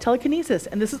 oh, telekinesis.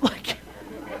 And this is like,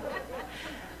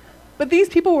 but these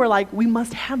people were like, we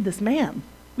must have this man.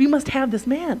 We must have this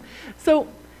man. So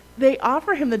they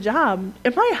offer him the job.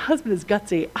 And my husband is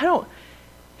gutsy.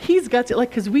 He's gutsy, like,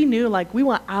 because we knew, like, we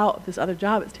want out of this other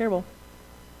job. It's terrible.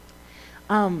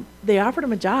 They offered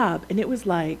him a job, and it was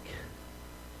like,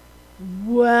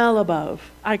 well above.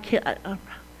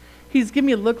 He's giving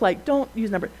me a look like, don't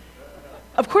use numbers.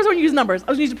 Of course I won't use numbers.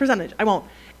 I was going to use a percentage. I won't.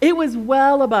 It was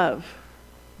well above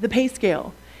the pay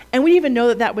scale. And we didn't even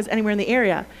know that was anywhere in the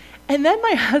area. And then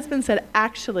my husband said,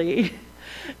 actually,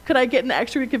 could I get an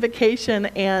extra week of vacation?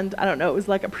 And I don't know, it was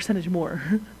like a percentage more.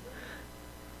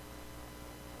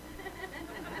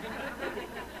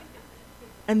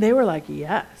 And they were like,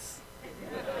 yes.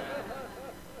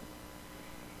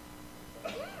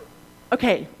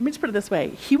 Okay, let me just put it this way.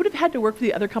 He would have had to work for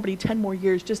the other company 10 more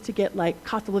years just to get like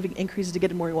cost of living increases to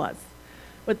get him where he was.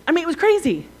 But I mean, it was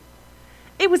crazy.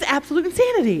 It was absolute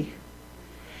insanity.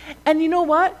 And you know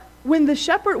what? When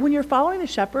you're following the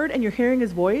shepherd and you're hearing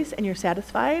his voice and you're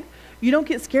satisfied, you don't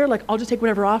get scared like, I'll just take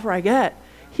whatever offer I get.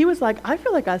 He was like, I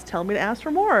feel like God's telling me to ask for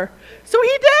more. So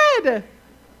he did.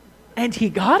 And he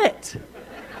got it.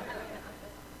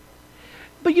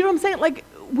 But you know what I'm saying? Like,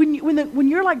 when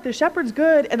you're like, the shepherd's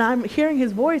good and I'm hearing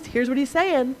his voice, here's what he's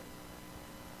saying.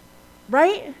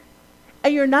 Right?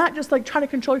 And you're not just like trying to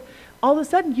control. All of a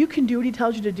sudden, you can do what he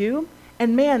tells you to do.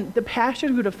 And man, the pastures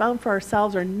we would have found for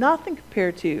ourselves are nothing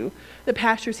compared to the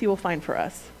pastures he will find for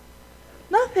us.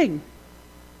 Nothing.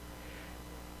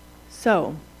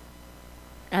 So,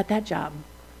 at that job,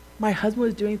 my husband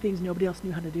was doing things nobody else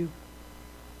knew how to do.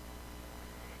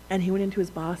 And he went into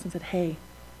his boss and said, hey,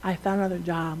 I found another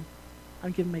job.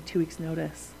 I'm giving my 2 weeks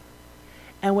notice.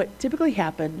 And what typically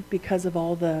happened, because of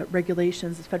all the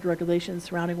regulations, the federal regulations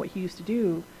surrounding what he used to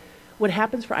do, what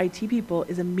happens for IT people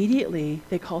is immediately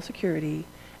they call security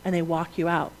and they walk you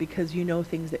out because you know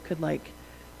things that could like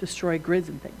destroy grids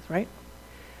and things, right?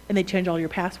 And they change all your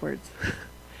passwords.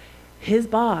 His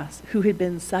boss, who had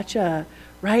been such a,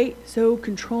 right, so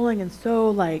controlling and so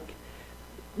like,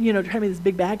 trying to be this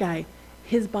big bad guy,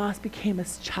 his boss became a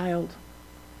child.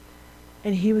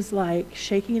 And he was like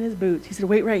shaking in his boots. He said,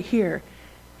 wait right here.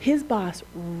 His boss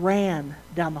ran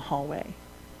down the hallway.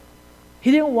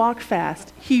 He didn't walk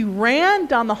fast. He ran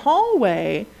down the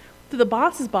hallway to the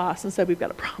boss's boss and said, we've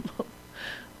got a problem.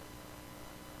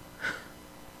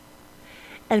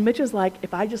 And Mitch was like,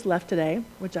 if I just left today,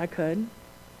 which I could,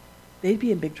 they'd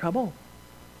be in big trouble.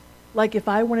 Like if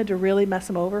I wanted to really mess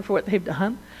them over for what they've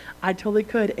done, I totally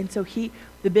could. And so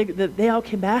they all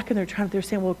came back and they're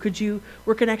saying, well, could you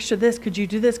work an extra this? Could you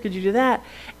do this? Could you do that?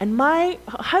 And my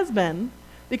husband,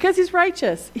 because he's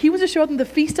righteous, he was to show them the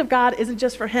feast of God isn't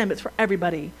just for him, it's for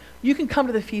everybody. You can come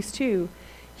to the feast too.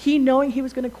 He, knowing he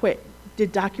was going to quit,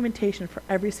 did documentation for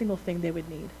every single thing they would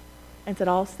need and said,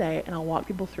 I'll stay and I'll walk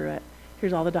people through it.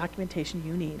 Here's all the documentation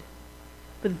you need.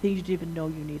 But the things you didn't even know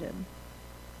you needed.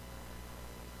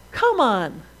 Come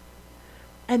on.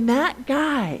 And that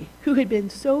guy who had been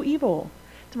so evil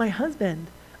to my husband,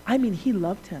 I mean, he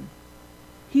loved him.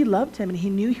 He loved him and he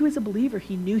knew he was a believer.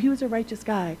 He knew he was a righteous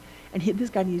guy. And this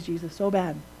guy needs Jesus so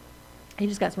bad. He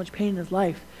just got so much pain in his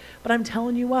life. But I'm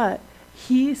telling you what,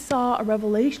 he saw a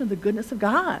revelation of the goodness of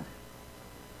God.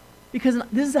 Because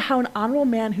this is how an honorable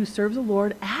man who serves the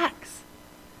Lord acts.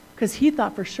 Because he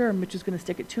thought for sure Mitch was going to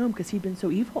stick it to him because he'd been so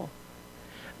evil.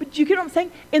 But you get what I'm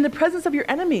saying? In the presence of your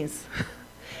enemies,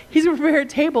 he's going to prepare a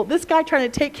table. This guy trying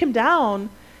to take him down,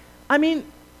 I mean,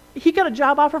 he got a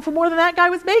job offer for more than that guy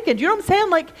was making. Do you know what I'm saying?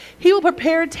 Like, he will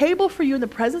prepare a table for you in the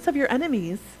presence of your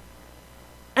enemies.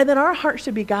 And then our heart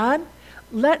should be, God,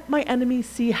 let my enemies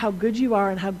see how good you are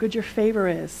and how good your favor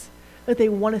is, that they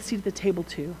want to seat at the table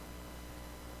too.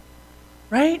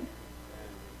 Right?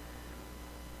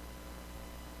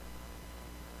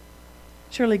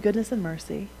 Surely goodness and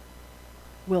mercy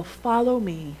will follow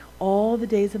me all the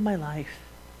days of my life.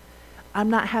 I'm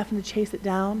not having to chase it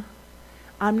down.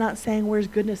 I'm not saying where's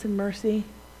goodness and mercy?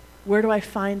 Where do I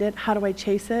find it? How do I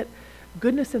chase it?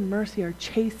 Goodness and mercy are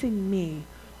chasing me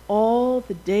all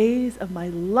the days of my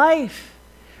life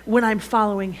when I'm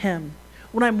following him.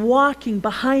 When I'm walking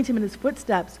behind him in his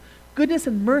footsteps, goodness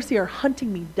and mercy are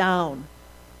hunting me down.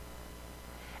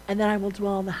 And then I will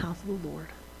dwell in the house of the Lord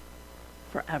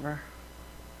forever.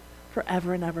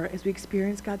 Forever and ever, as we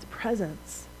experience God's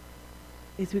presence.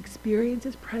 As we experience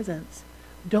his presence,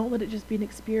 don't let it just be an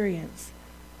experience.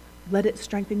 Let it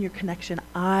strengthen your connection.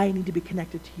 I need to be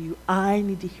connected to you. I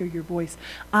need to hear your voice.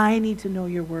 I need to know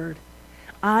your word.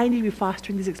 I need to be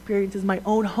fostering these experiences in my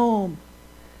own home,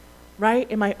 right?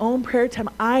 In my own prayer time,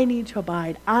 I need to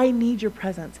abide. I need your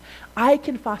presence. I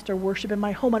can foster worship in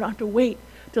my home. I don't have to wait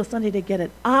till Sunday to get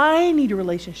it. I need a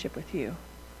relationship with you.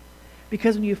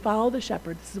 Because when you follow the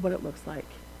shepherd, this is what it looks like.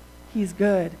 He's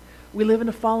good. We live in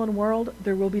a fallen world.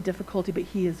 There will be difficulty, but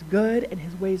he is good and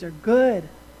his ways are good.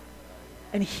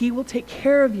 And he will take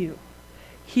care of you.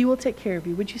 He will take care of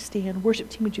you. Would you stand? Worship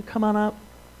team, would you come on up?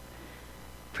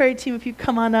 Prayer team, if you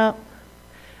come on up.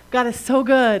 God is so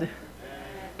good.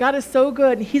 God is so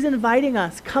good. And he's inviting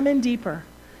us. Come in deeper.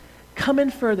 Come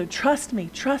in further. Trust me.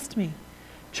 Trust me.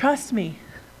 Trust me.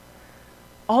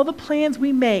 All the plans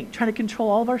we make, trying to control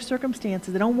all of our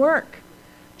circumstances, they don't work.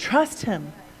 Trust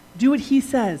him. Do what he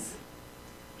says.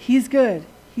 He's good.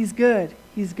 He's good.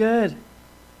 He's good.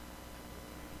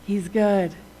 He's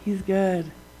good. He's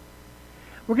good.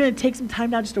 We're going to take some time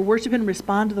now just to worship and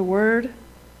respond to the word.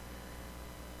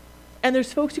 And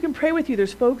there's folks who can pray with you.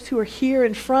 There's folks who are here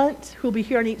in front who will be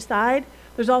here on each side.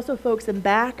 There's also folks in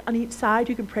back on each side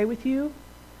who can pray with you.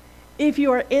 If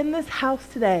you are in this house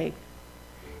today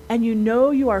and you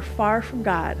know you are far from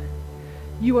God,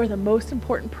 you are the most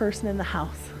important person in the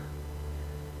house.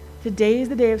 Today is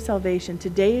the day of salvation.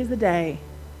 Today is the day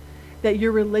that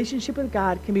your relationship with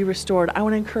God can be restored. I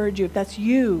want to encourage you, if that's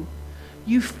you,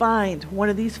 you find one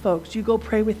of these folks, you go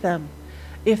pray with them.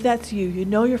 If that's you, you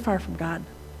know you're far from God.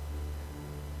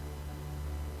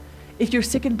 If you're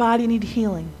sick in body and need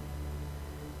healing,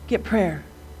 get prayer.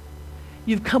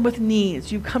 You've come with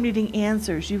needs. You've come needing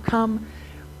answers. You've come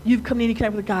needing to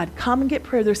connect with God. Come and get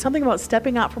prayer. There's something about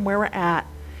stepping out from where we're at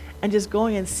and just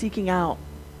going and seeking out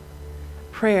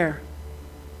prayer.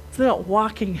 Something about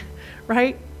walking,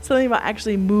 right? Something about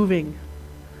actually moving.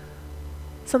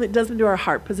 Something that does into our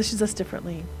heart, positions us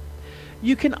differently.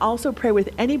 You can also pray with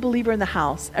any believer in the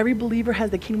house. Every believer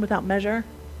has the kingdom without measure.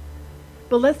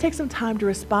 But let's take some time to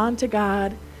respond to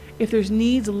God. If there's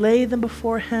needs, lay them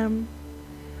before him.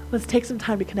 Let's take some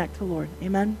time to connect to the Lord.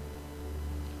 Amen.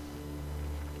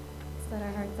 Set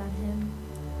our hearts on him.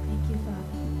 Thank you, Father.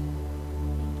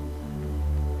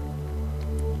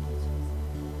 Thank you, Father.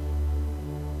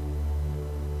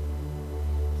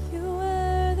 You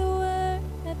were the Word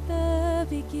at the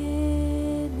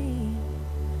beginning,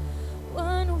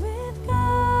 one with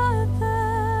God the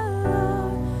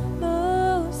Lord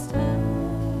Most High.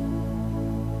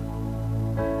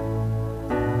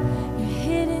 Your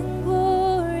hidden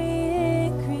glory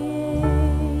in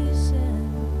creation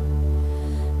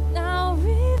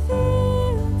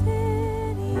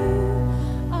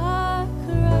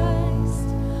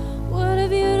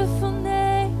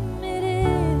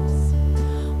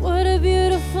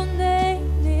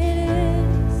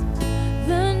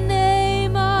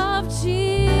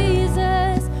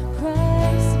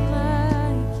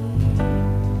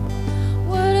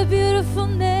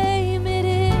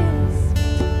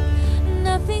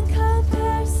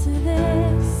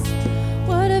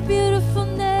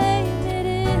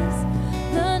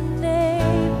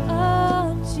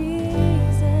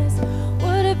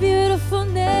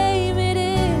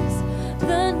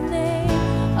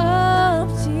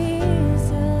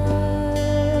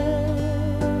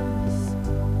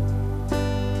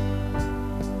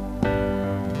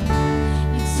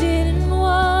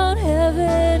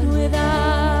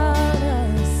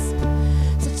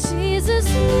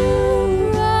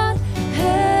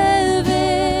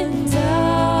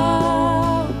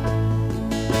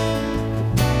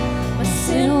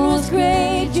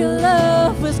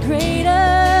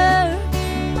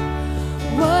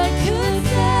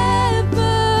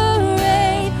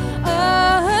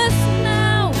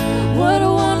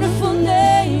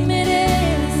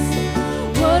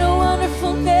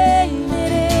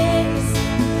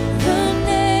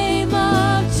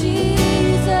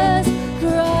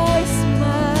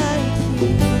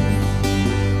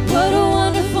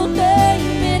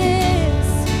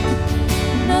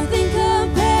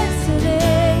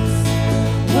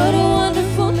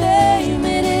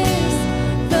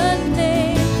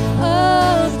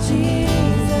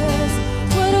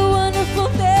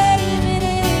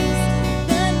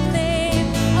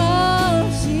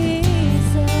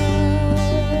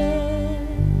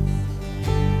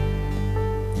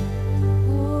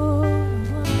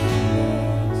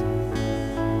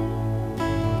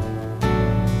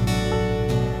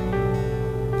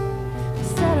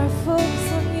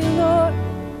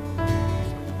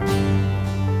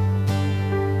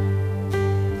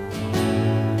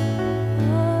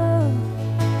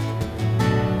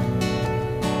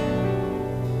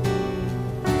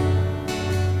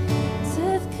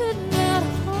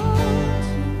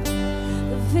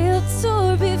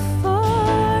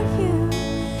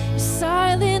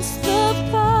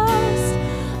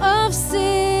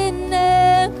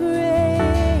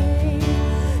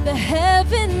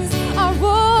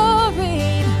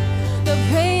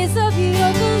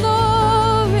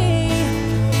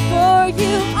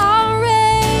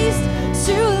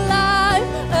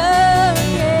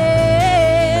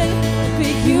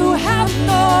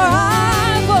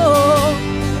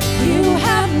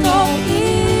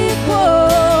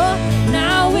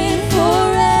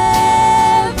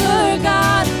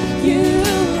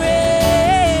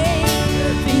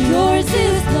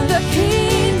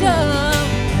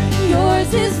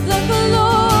yours is the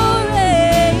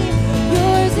glory,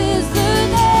 yours is the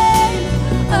name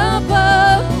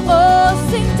above all.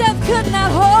 Sing, death could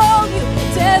not hold you,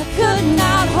 death could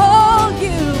not hold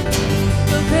you.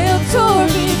 The veil tore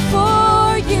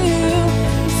before you,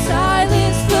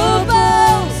 silence the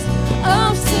boast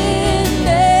of sin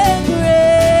and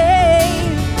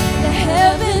grave. The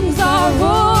heavens are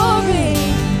roaring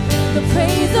the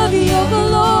praise of your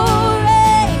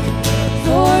glory,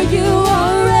 for you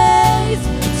are raised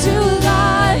to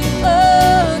life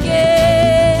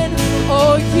again.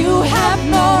 Oh, you have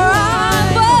no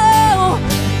rival,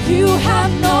 you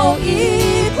have no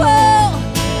equal.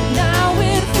 Now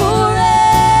and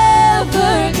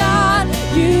forever, God,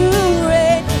 you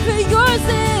reign. For yours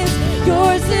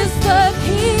is the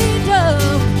kingdom,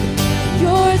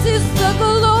 yours is the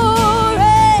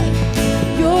glory,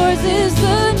 yours is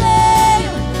the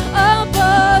name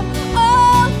above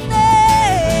all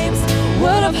names.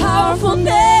 What a powerful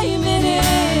name it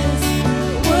is,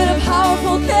 what a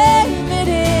powerful name it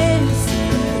is,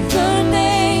 the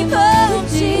name of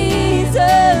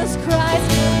Jesus Christ.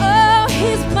 Oh,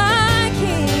 he's my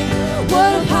King,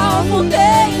 what a powerful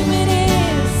name it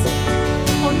is.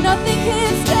 Oh, nothing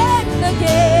can stand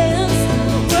against.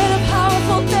 What a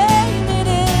powerful name it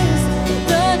is,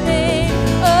 the name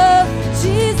of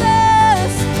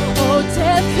Jesus. Oh,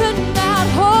 death could not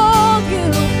hold you,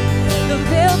 the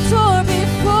veil tore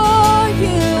before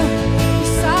you. You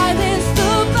silenced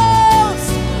the boast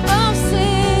of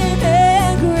sin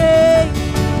and grave.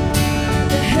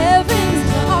 The heavens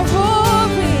are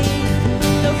roaring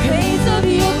the praise of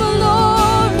your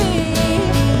glory,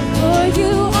 for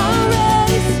you are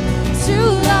raised to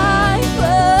life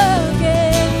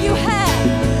again. You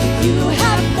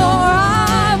have no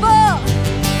rival,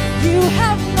 you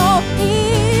have no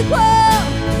equal.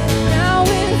 Now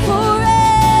and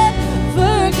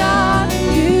forever, God,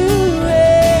 you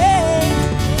reign.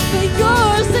 For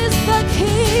yours is the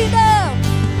kingdom,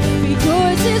 for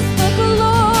yours is the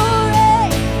glory,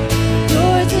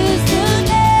 yours is the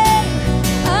name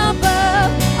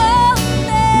above all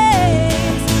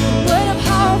names. What a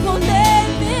powerful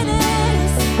name it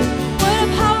is, what a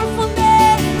powerful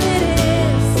name it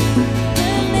is,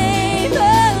 the name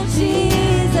of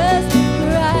Jesus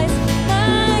Christ,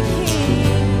 my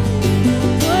King.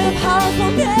 What a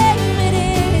powerful name it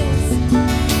is,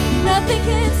 nothing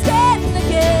can stand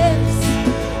against.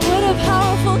 What a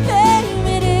powerful name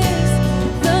it is,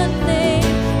 the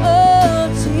name of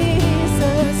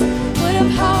Jesus. What a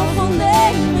powerful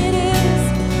name it is,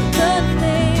 the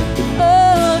name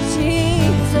of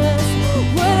Jesus.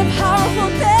 What a powerful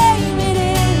name it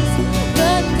is,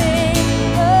 the name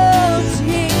of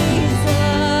Jesus.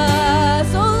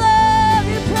 Oh, love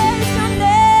you, praise your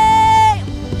name.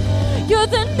 You're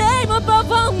the name above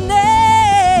all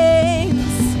names.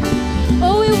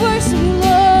 Oh, we worship you,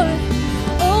 Lord.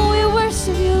 Oh, we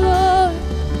worship you, Lord.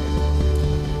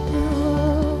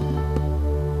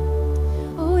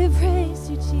 Oh, we praise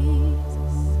you,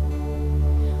 Jesus.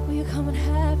 Will you come and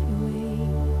have your way?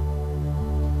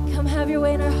 Come have your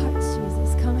way in our hearts,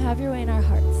 Jesus. Come have your way in our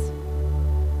hearts.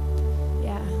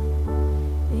 Yeah.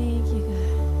 Thank you,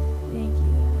 God. Thank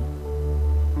you, God.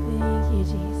 Thank you,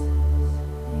 Jesus.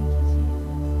 Thank you,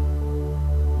 Jesus.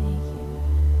 Thank you, God.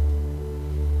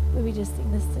 Would we just sing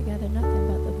this together? Nothing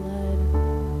but the blood.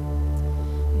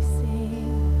 We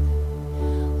sing.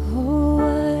 Oh,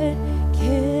 what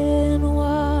can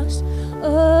wash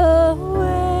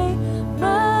away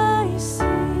my sin?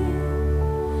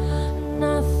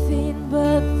 Nothing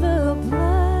but the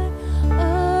blood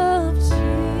of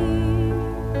Jesus.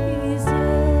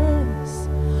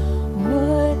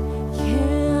 What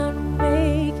can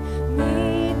make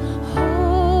me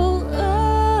whole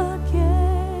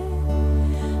again?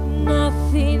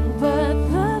 Nothing but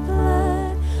the blood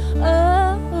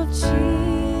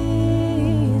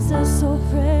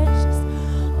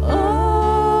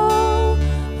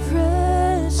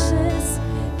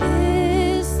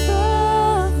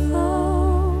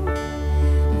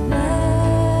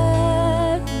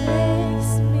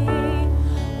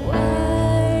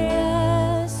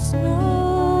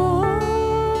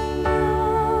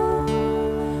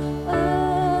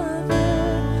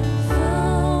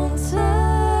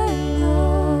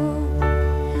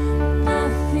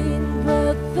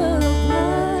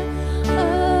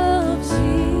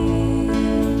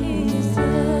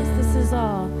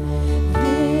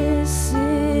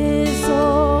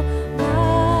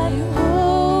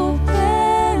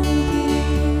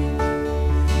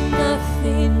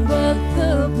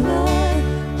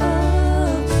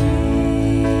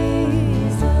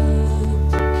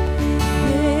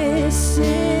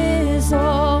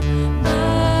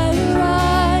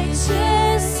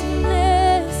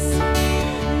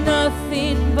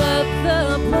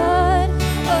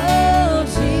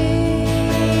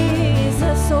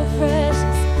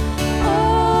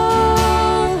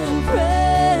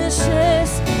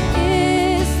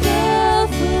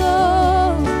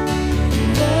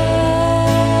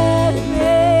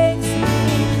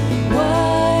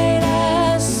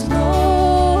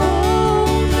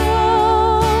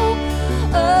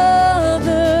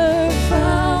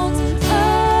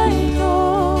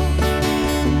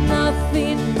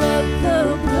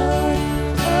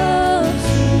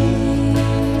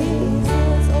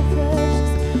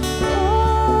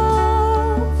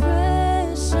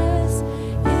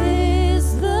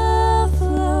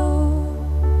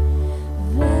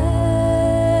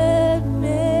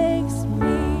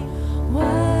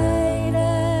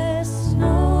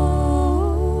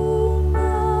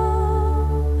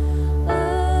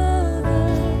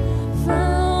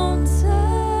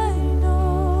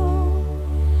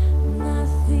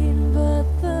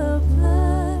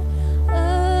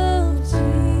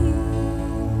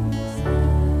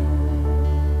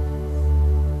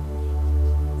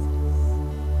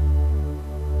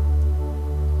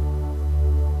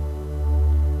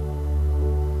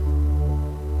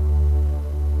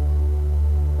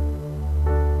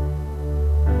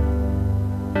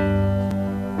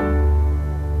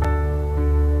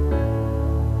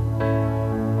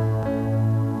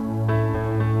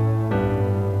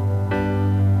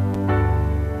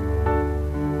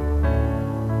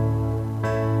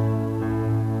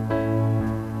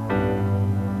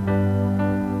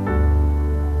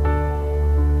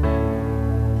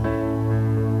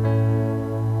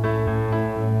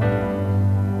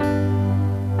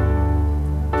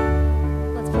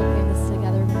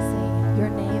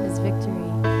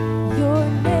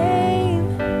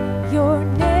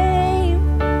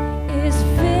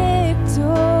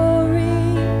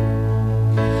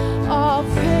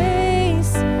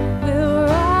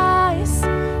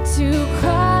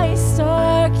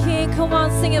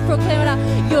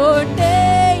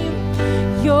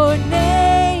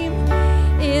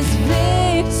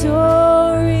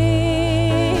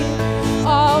victory.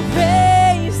 All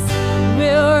praise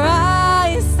will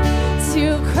rise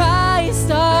to Christ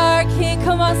our King.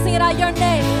 Come on, sing it out. Your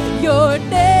name, your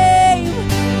name,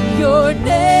 your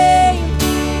name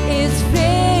is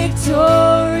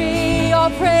victory.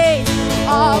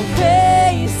 All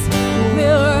praise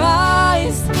will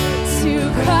rise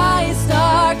to Christ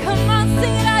our. Come on,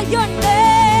 sing it out. Your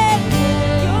name,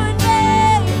 your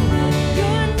name,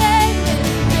 your name is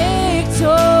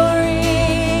victory.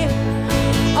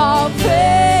 All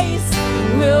praise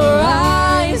will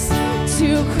rise to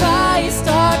Christ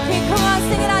our King. Come on,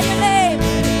 sing it out. Your name,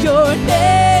 your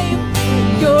name,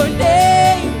 your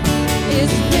name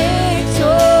is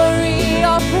victory.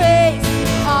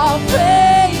 All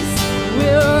praise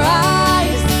will rise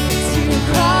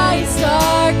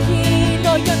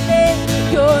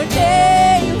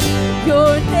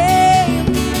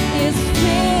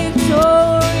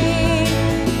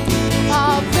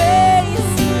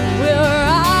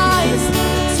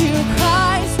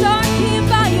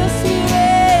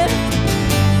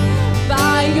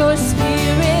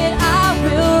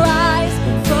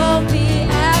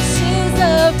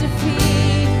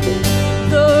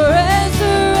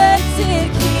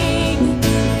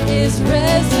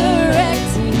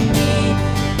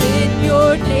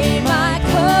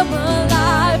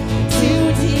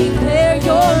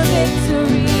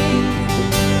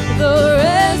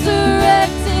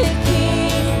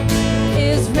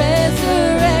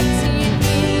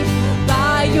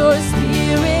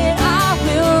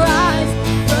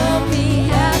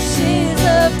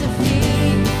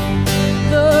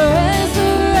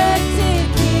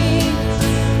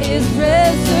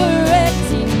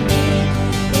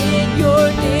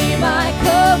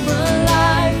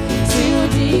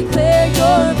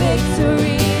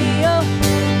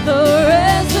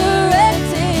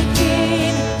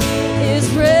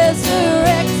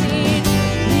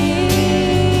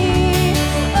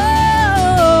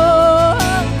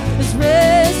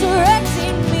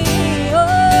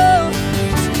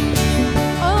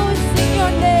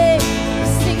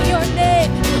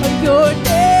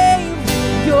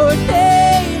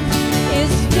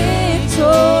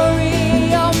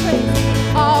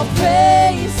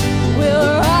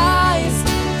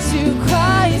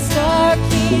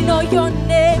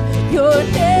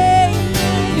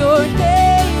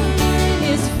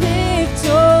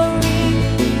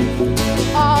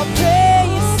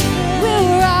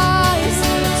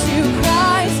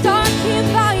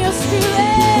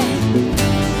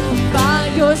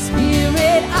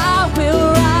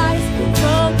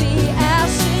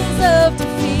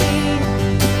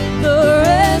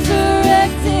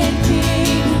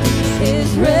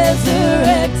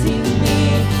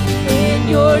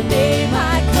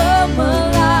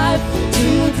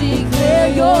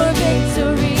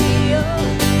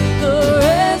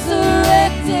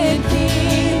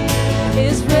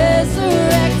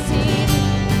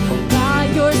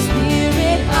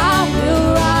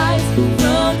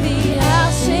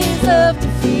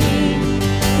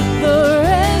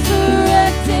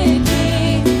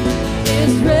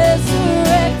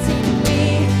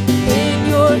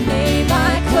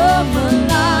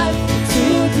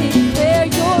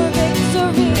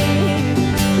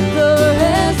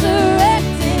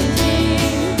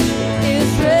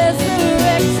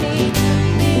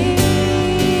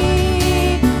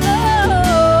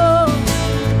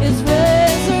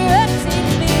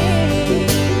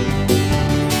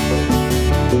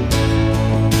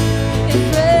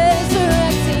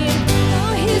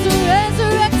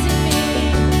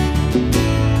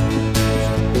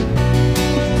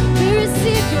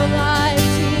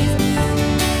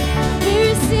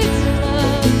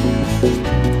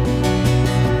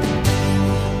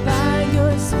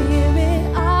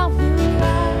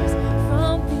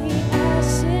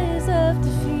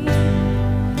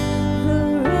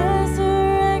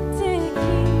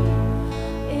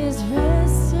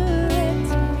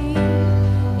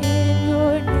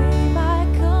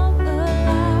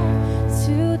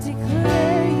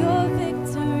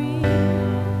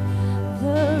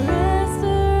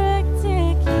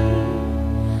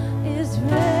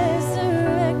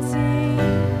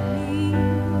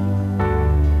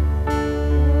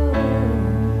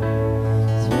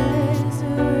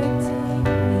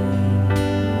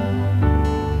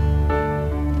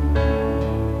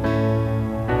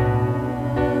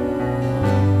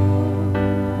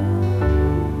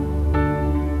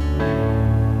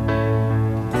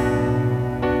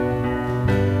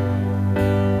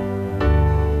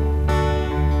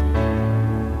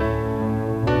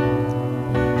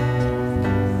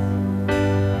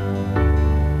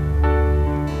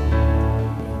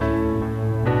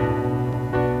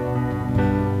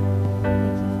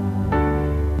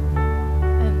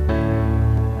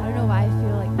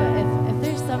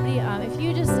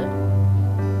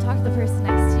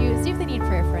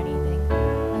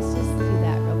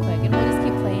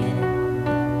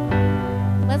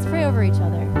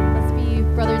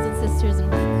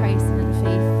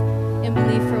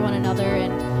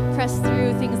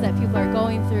that people are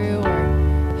going through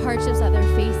or hardships that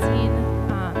they're facing.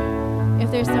 If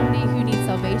there's somebody who needs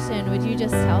salvation, would you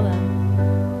just tell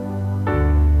them?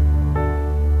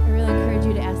 I really encourage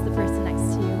you to ask the person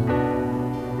next to you.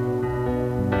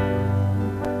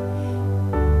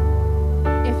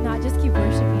 If not, just keep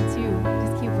worshiping too.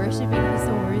 Just keep worshiping. He's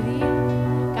so worthy.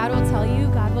 God will tell you,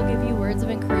 God will give you words of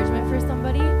encouragement for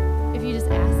somebody if you just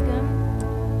ask Him.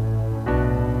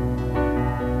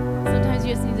 Sometimes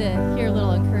you just need to hear a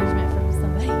little encouragement from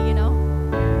somebody, you know?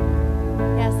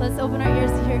 Yes, let's open our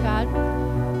ears to hear God.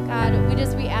 God,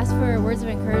 we ask for words of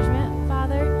encouragement,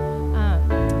 Father.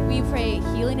 We pray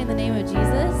healing in the name of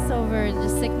Jesus over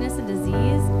just sickness and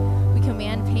disease. We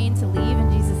command pain to leave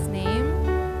in Jesus' name.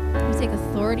 We take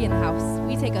authority in the house.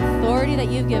 We take authority that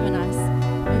you've given us,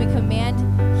 and we command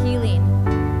healing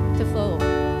to flow.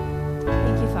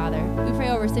 Thank you, Father. We pray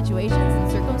over situations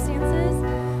and circumstances,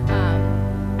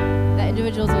 that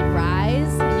individuals would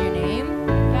rise in your name.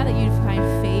 God, that you'd find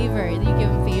favor, that you give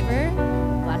them favor,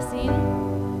 blessing.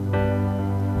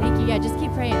 Thank you. Yeah, just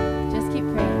keep praying. Just keep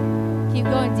praying. Keep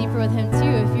going deeper with Him too.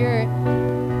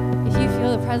 If you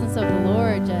feel the presence of the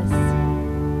Lord, just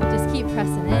keep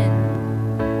pressing in.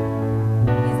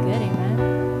 He's good, amen.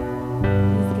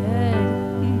 He's good.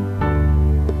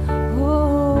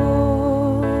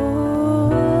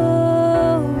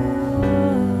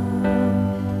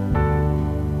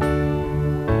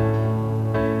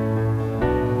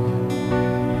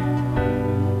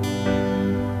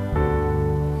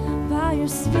 By your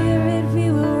Spirit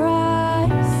we will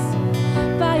rise.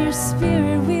 By your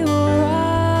Spirit we will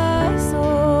rise.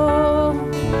 Oh,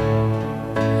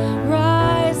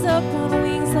 rise up on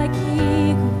wings like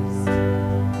eagles.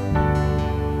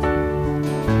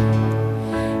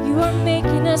 You are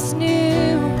making us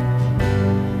new.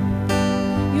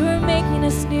 You are making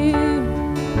us new.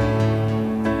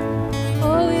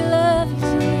 Oh, we love you,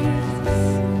 Jesus.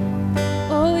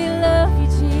 Oh, we love you,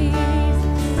 Jesus.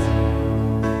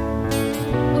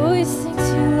 Oh, we sing to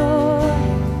you, Lord.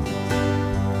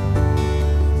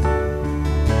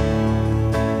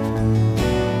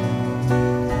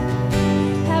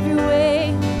 Have your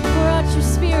way. Pour out your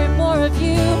Spirit. More of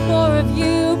you, more of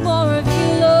you, more of you,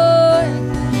 Lord.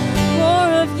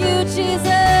 More of you,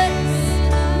 Jesus.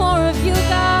 More of you,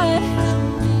 God.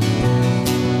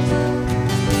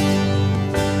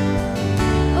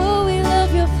 Oh, we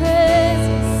love your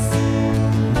presence.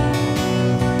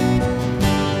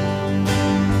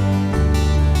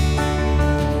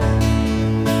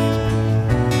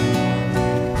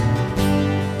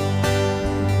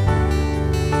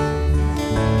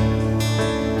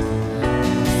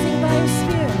 Sing by your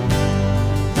Spirit.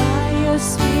 By your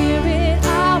Spirit I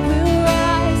will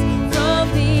rise from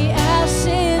the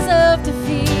ashes of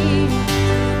defeat.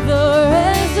 The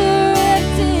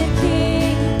resurrected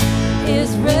King is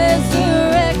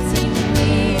resurrecting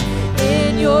me.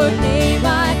 In your name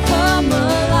I come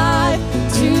alive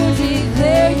to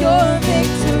declare your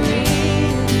victory.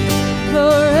 The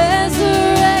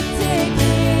resurrected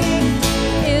King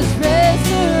is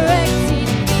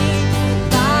resurrecting me.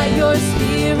 By your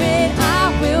Spirit I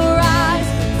will rise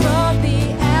from the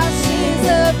ashes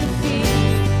of defeat.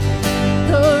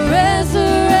 The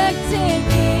resurrected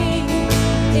King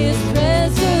is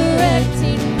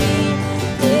resurrecting me.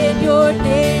 In your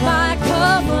name I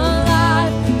come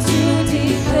alive to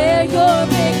declare your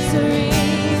victory.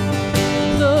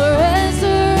 The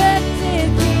resurrected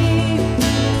King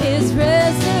is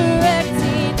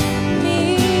resurrecting me.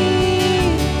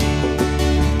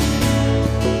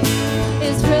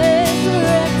 Is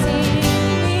resurrecting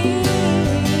me.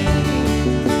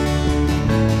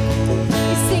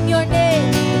 We sing your name.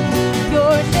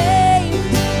 Your name,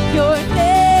 your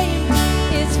name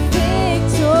is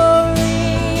victory.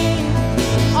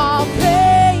 All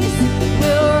praise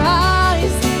will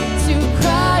rise to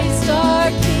Christ our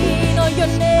King. Oh, your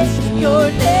name, your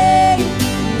name,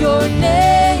 your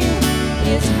name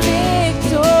is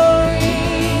victory.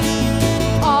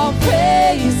 All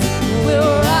praise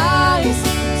will rise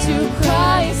to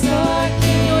Christ our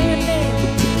King. Oh, your name,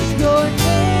 your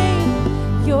name,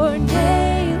 your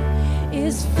name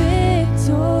is victory.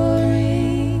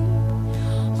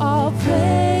 All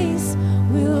praise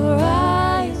will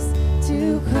rise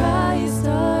to Christ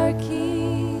our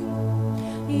King.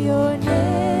 Your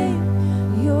name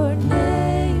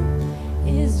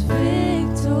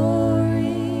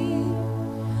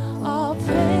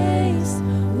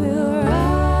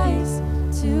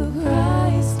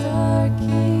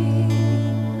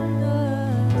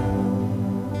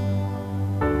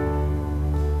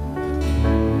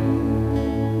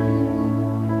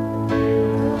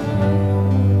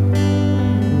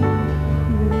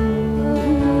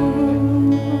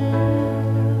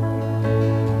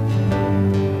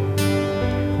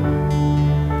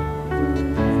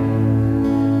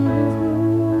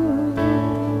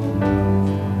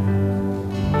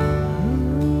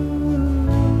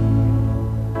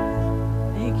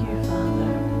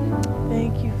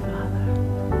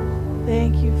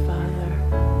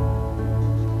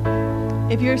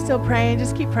If you're still praying,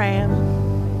 just keep praying.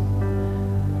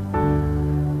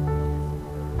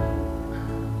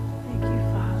 Thank you,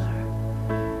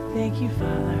 Father. Thank you,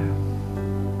 Father.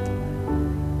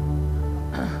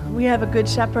 We have a good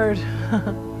shepherd.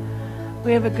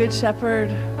 We have a good shepherd.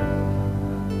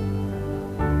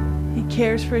 He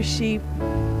cares for his sheep.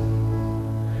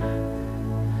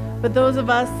 But those of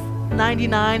us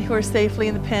 99 who are safely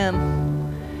in the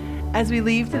pen, as we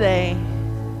leave today,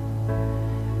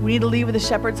 we need to leave with a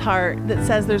shepherd's heart that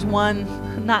says there's one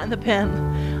not in the pen.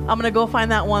 I'm going to go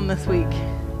find that one this week.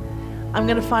 I'm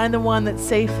going to find the one that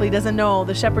safely doesn't know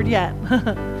the shepherd yet.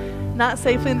 Not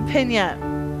safely in the pen yet.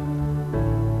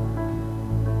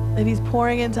 That he's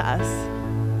pouring into us.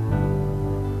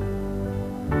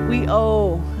 We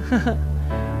owe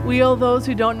those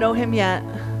who don't know him yet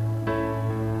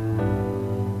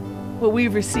what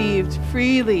we've received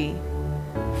freely.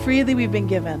 Freely we've been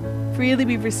given. Freely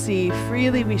we've received.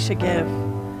 Freely we should give.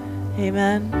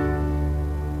 Amen.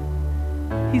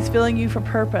 He's filling you for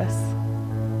purpose.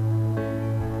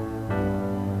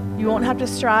 You won't have to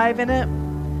strive in it.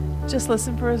 Just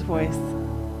listen for his voice.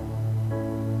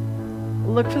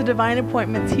 Look for the divine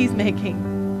appointments he's making.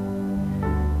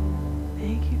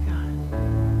 Thank you, God.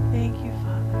 Thank you,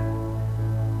 Father.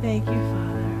 Thank you,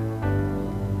 Father.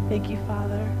 Thank you,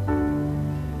 Father.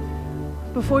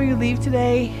 Before you leave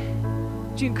today,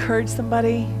 would you encourage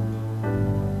somebody?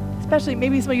 Especially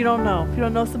maybe somebody you don't know. If you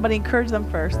don't know somebody, encourage them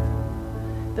first.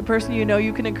 The person you know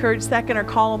you can encourage second, or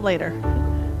call them later.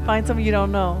 Find someone you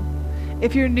don't know.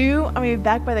 If you're new,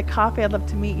 back by the coffee, I'd love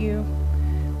to meet you.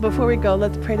 Before we go,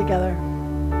 let's pray together.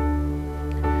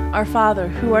 Our Father,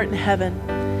 who art in heaven,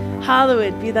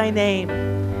 hallowed be thy name.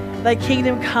 Thy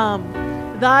kingdom come,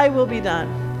 thy will be done,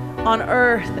 on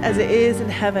earth as it is in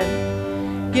heaven.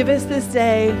 Give us this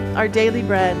day our daily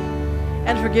bread,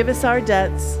 and forgive us our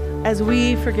debts as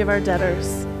we forgive our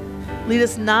debtors. Lead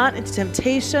us not into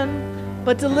temptation,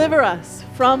 but deliver us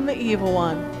from the evil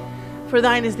one. For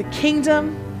thine is the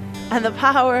kingdom, and the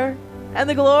power, and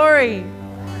the glory,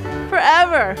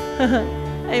 forever.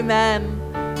 Amen.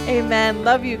 Amen.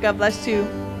 Love you. God bless you.